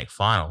didn't make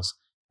finals.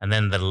 And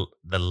then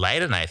the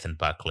later Nathan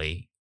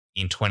Buckley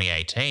in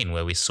 2018,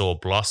 where we saw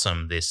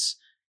blossom this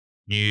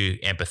new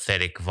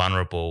empathetic,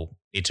 vulnerable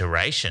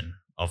iteration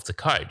of the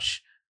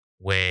coach,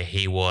 where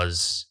he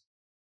was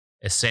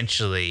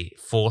essentially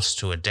forced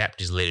to adapt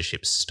his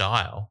leadership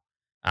style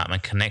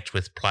and connect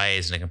with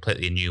players in a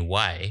completely new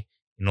way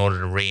in order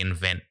to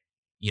reinvent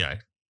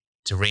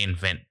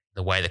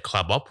the way the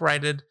club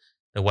operated,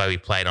 the way we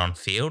played on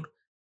field,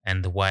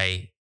 and the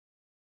way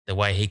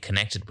he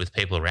connected with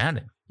people around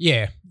him.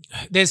 Yeah,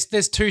 there's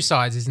 2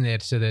 sides, isn't there,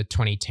 to the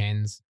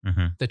 2010s?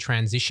 Mm-hmm. The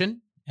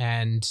transition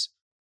and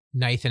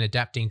Nathan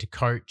adapting to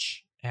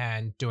coach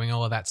and doing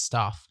all of that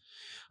stuff.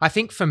 I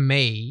think for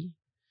me,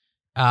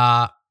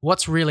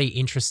 what's really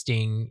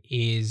interesting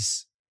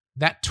is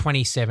that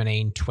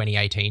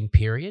 2017-2018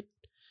 period.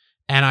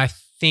 And I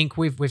think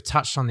we've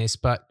touched on this,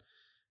 but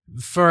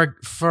for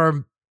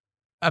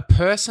a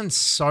person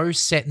so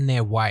set in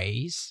their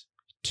ways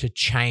to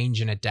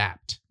change and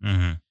adapt,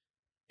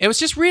 it was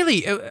just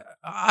really,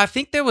 I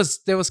think there was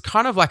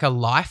kind of like a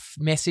life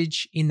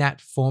message in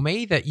that for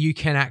me, that you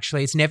can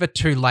actually, it's never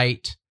too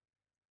late,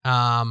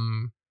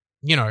 to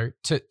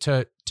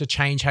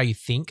change how you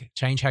think,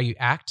 change how you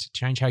act,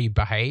 change how you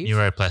behave.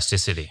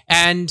 Neuroplasticity.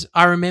 And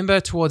I remember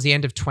towards the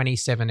end of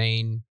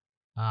 2017,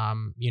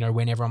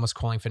 when everyone was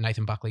calling for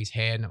Nathan Buckley's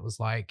head, and it was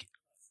like,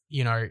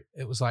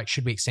 it was like,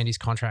 should we extend his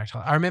contract?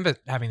 I remember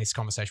having this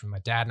conversation with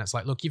my dad, and it's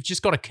like, look, you've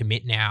just got to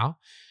commit now.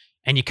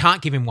 And you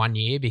can't give him 1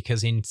 year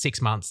because in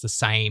 6 months, the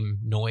same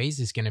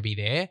noise is going to be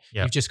there.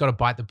 Yep. You've just got to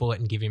bite the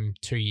bullet and give him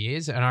 2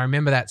 years. And I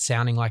remember that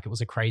sounding like it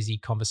was a crazy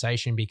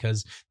conversation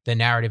because the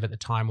narrative at the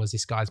time was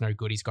this guy's no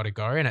good, he's got to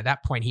go. And at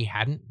that point, he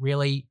hadn't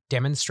really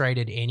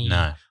demonstrated any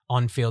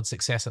on-field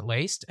success at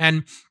least.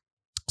 And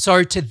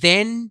so to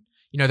then,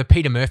 the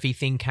Peter Murphy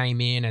thing came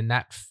in, and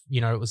that,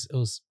 it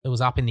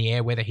was up in the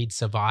air whether he'd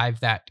survive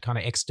that kind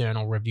of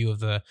external review of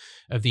the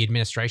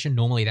administration.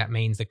 Normally that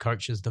means the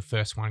coach is the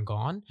first one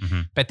gone.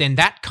 Mm-hmm. But then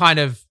that kind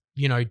of,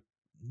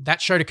 that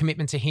showed a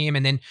commitment to him.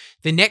 And then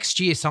the next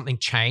year something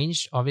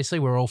changed. Obviously,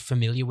 we're all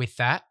familiar with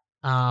that.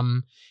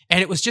 And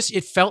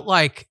it felt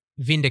like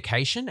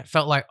vindication. It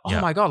felt like,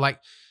 oh my God, like,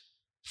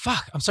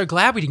 fuck, I'm so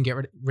glad we didn't get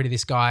rid of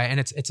this guy. And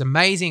it's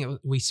amazing.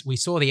 We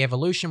saw the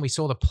evolution. We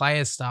saw the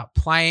players start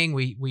playing.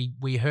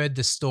 We heard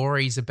the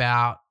stories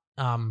about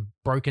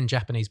broken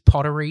Japanese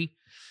pottery.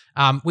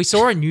 We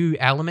saw a new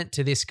element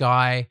to this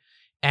guy,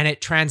 and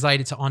it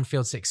translated to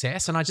on-field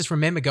success. And I just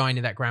remember going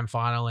to that grand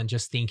final and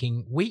just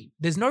thinking,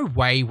 there's no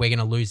way we're going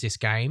to lose this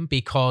game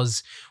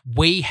because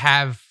we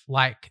have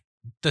like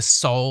the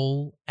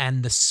soul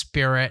and the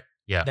spirit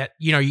that,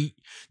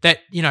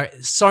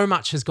 so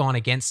much has gone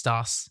against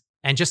us.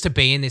 And just to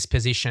be in this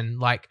position,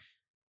 like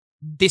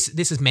this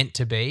is meant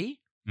to be,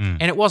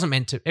 and it wasn't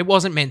meant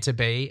to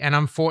be. And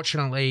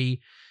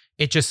unfortunately,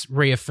 it just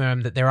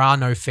reaffirmed that there are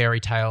no fairy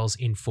tales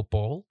in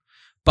football.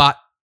 But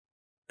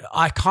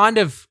I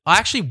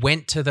actually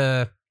went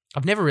to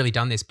I've never really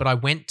done this, but I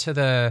went to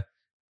the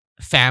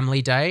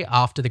family day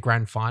after the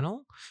grand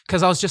final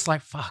because I was just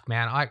like, fuck,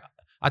 man.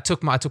 I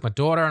took my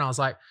daughter, and I was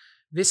like,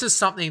 this is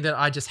something that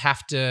I just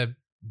have to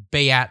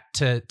be at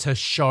to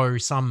show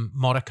some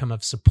modicum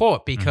of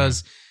support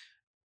because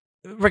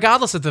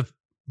regardless of the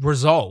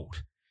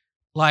result,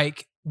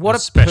 like what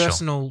a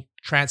personal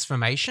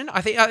transformation.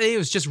 I think it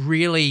was just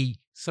really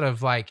sort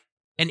of like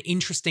an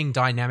interesting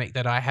dynamic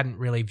that I hadn't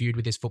really viewed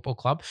with this football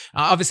club.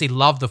 I obviously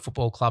loved the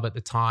football club at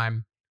the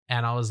time,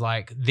 and I was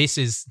like, this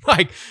is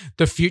like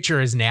the future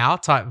is now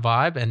type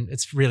vibe. And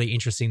it's really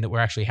interesting that we're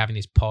actually having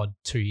this pod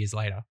 2 years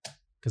later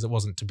because it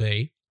wasn't to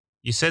be.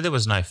 You said there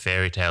was no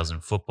fairy tales in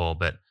football,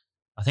 but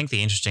I think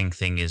the interesting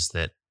thing is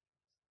that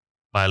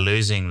by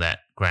losing that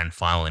grand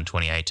final in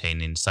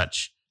 2018 in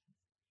such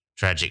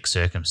tragic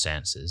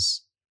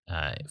circumstances,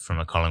 from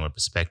a Collingwood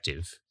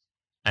perspective,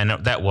 and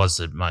that was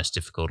the most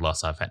difficult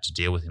loss I've had to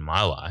deal with in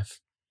my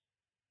life,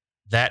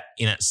 that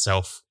in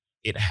itself,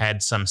 it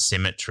had some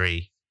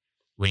symmetry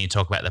when you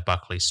talk about the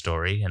Buckley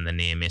story and the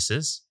near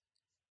misses.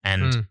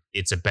 And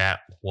it's about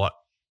what,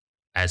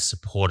 as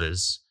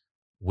supporters,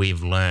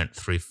 we've learnt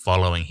through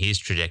following his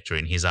trajectory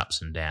and his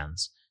ups and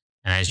downs.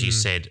 And as you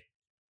said,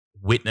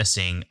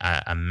 witnessing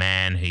a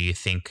man who you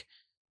think,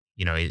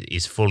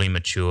 is fully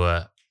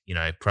mature,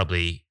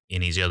 probably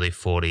in his early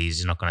 40s,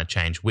 he's not going to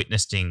change,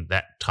 witnessing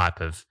that type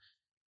of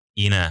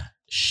inner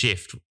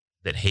shift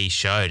that he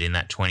showed in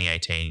that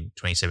 2017,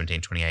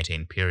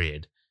 2018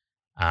 period,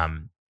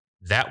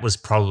 that was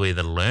probably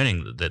the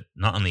learning that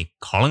not only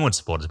Collingwood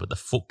supporters, but the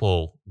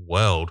football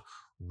world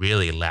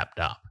really lapped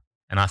up.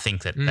 And I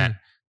think that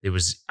there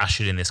was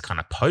ushered in this kind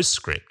of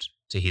postscript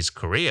to his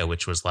career,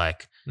 which was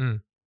like,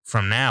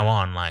 from now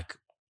on, like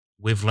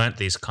we've learnt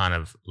these kind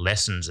of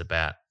lessons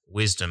about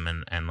wisdom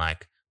and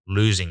like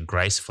losing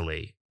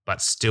gracefully,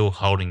 but still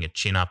holding your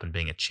chin up and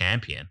being a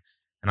champion.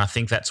 And I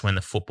think that's when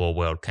the football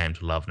world came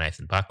to love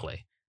Nathan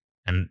Buckley.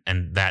 And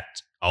that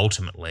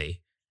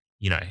ultimately,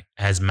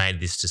 has made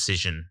this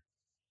decision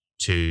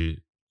to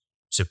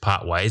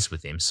part ways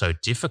with him so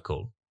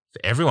difficult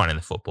for everyone in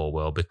the football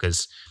world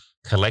because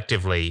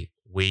collectively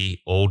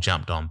we all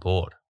jumped on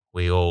board.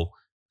 We all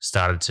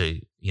started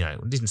to,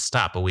 it didn't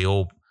start, but we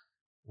all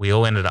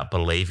ended up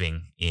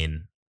believing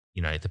in,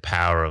 the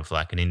power of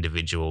like an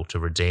individual to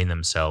redeem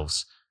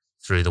themselves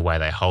through the way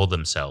they hold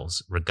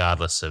themselves,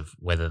 regardless of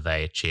whether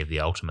they achieve the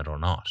ultimate or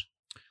not.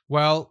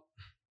 Well,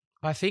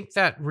 I think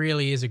that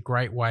really is a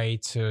great way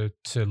to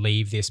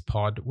leave this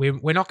pod.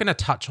 We're not going to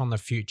touch on the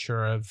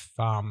future of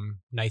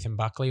Nathan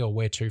Buckley or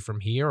where to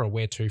from here or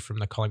where to from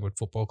the Collingwood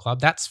Football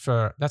Club. That's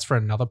for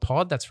another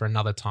pod. That's for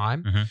another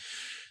time. Mm-hmm.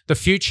 The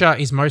future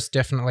is most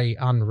definitely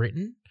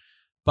unwritten,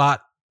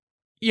 but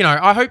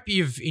I hope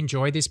you've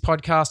enjoyed this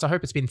podcast. I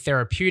hope it's been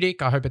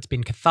therapeutic. I hope it's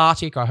been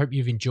cathartic. I hope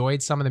you've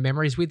enjoyed some of the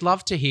memories. We'd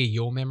love to hear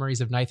your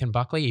memories of Nathan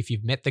Buckley. If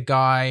you've met the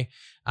guy,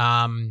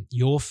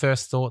 your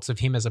first thoughts of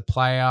him as a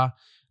player,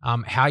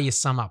 how you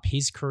sum up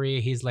his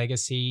career, his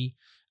legacy.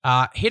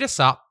 Hit us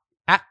up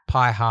at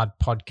Pie Hard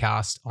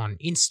Podcast on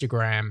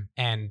Instagram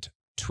and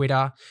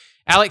Twitter.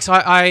 Alex,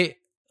 I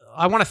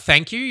want to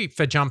thank you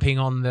for jumping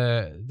on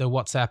the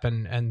WhatsApp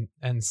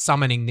and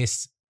summoning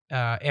this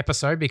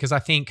episode because I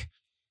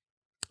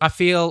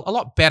feel a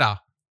lot better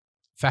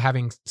for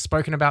having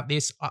spoken about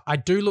this. I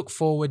do look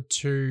forward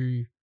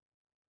to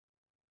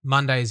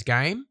Monday's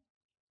game.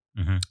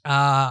 Mm-hmm.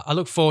 I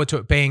look forward to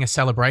it being a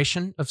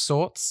celebration of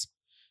sorts.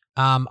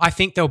 I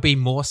think there'll be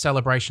more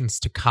celebrations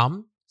to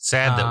come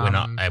Sad that we're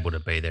not able to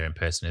be there in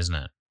person, isn't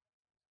it?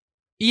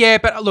 Yeah,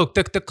 but look,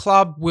 the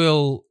club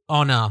will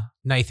honour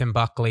Nathan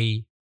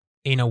Buckley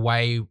in a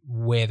way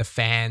where the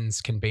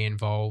fans can be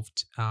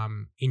involved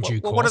in due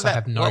course. I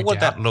have no doubt. What would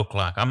that look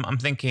like? I'm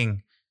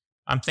thinking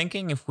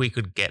if we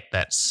could get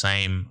that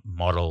same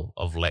model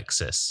of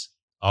Lexus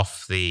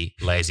off the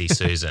Lazy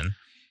Susan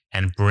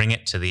and bring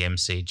it to the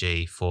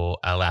MCG for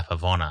a lap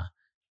of honour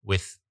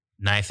with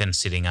Nathan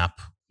sitting up,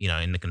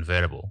 in the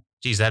convertible.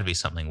 Geez, that'd be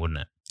something, wouldn't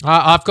it?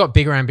 I've got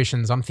bigger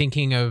ambitions. I'm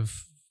thinking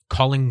of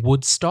calling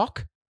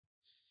Woodstock.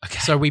 Okay.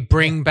 So we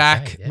bring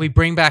back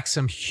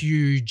some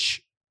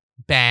huge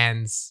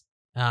bands,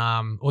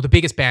 or the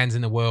biggest bands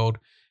in the world,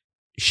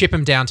 ship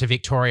them down to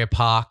Victoria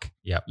Park.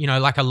 Yep.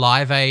 Like a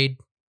Live Aid.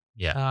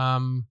 Yeah.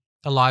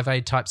 A Live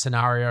Aid type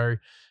scenario.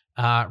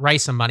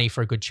 Raise some money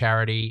for a good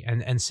charity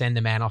and send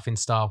the man off in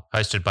style.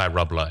 Hosted by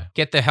Rob Lowe.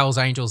 Get the Hells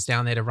Angels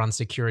down there to run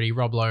security.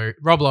 Rob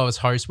Lowe as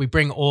host. We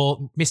bring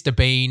all Mr.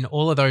 Bean,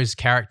 all of those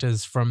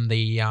characters from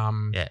the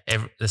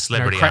the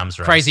celebrity arms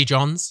race. Crazy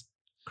Johns.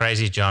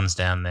 Crazy John's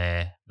down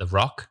there. The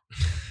Rock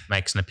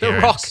makes an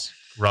appearance. The Rock.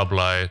 Rob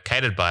Lowe,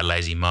 catered by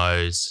Lazy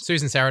Mo's.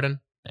 Susan Sarandon.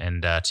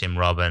 And Tim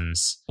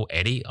Robbins. Well,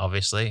 Eddie,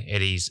 obviously.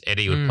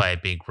 Eddie would play a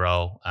big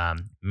role.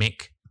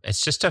 Mick.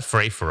 It's just a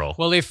free-for-all.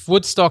 Well, if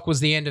Woodstock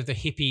was the end of the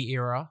hippie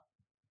era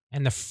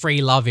and the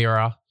free love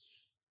era,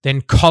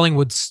 then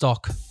Collingwood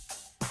stock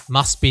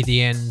must be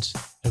the end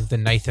of the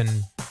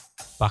Nathan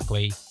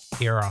Buckley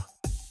era.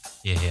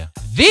 Yeah.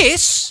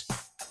 This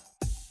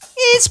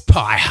is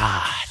Pie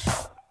Hard.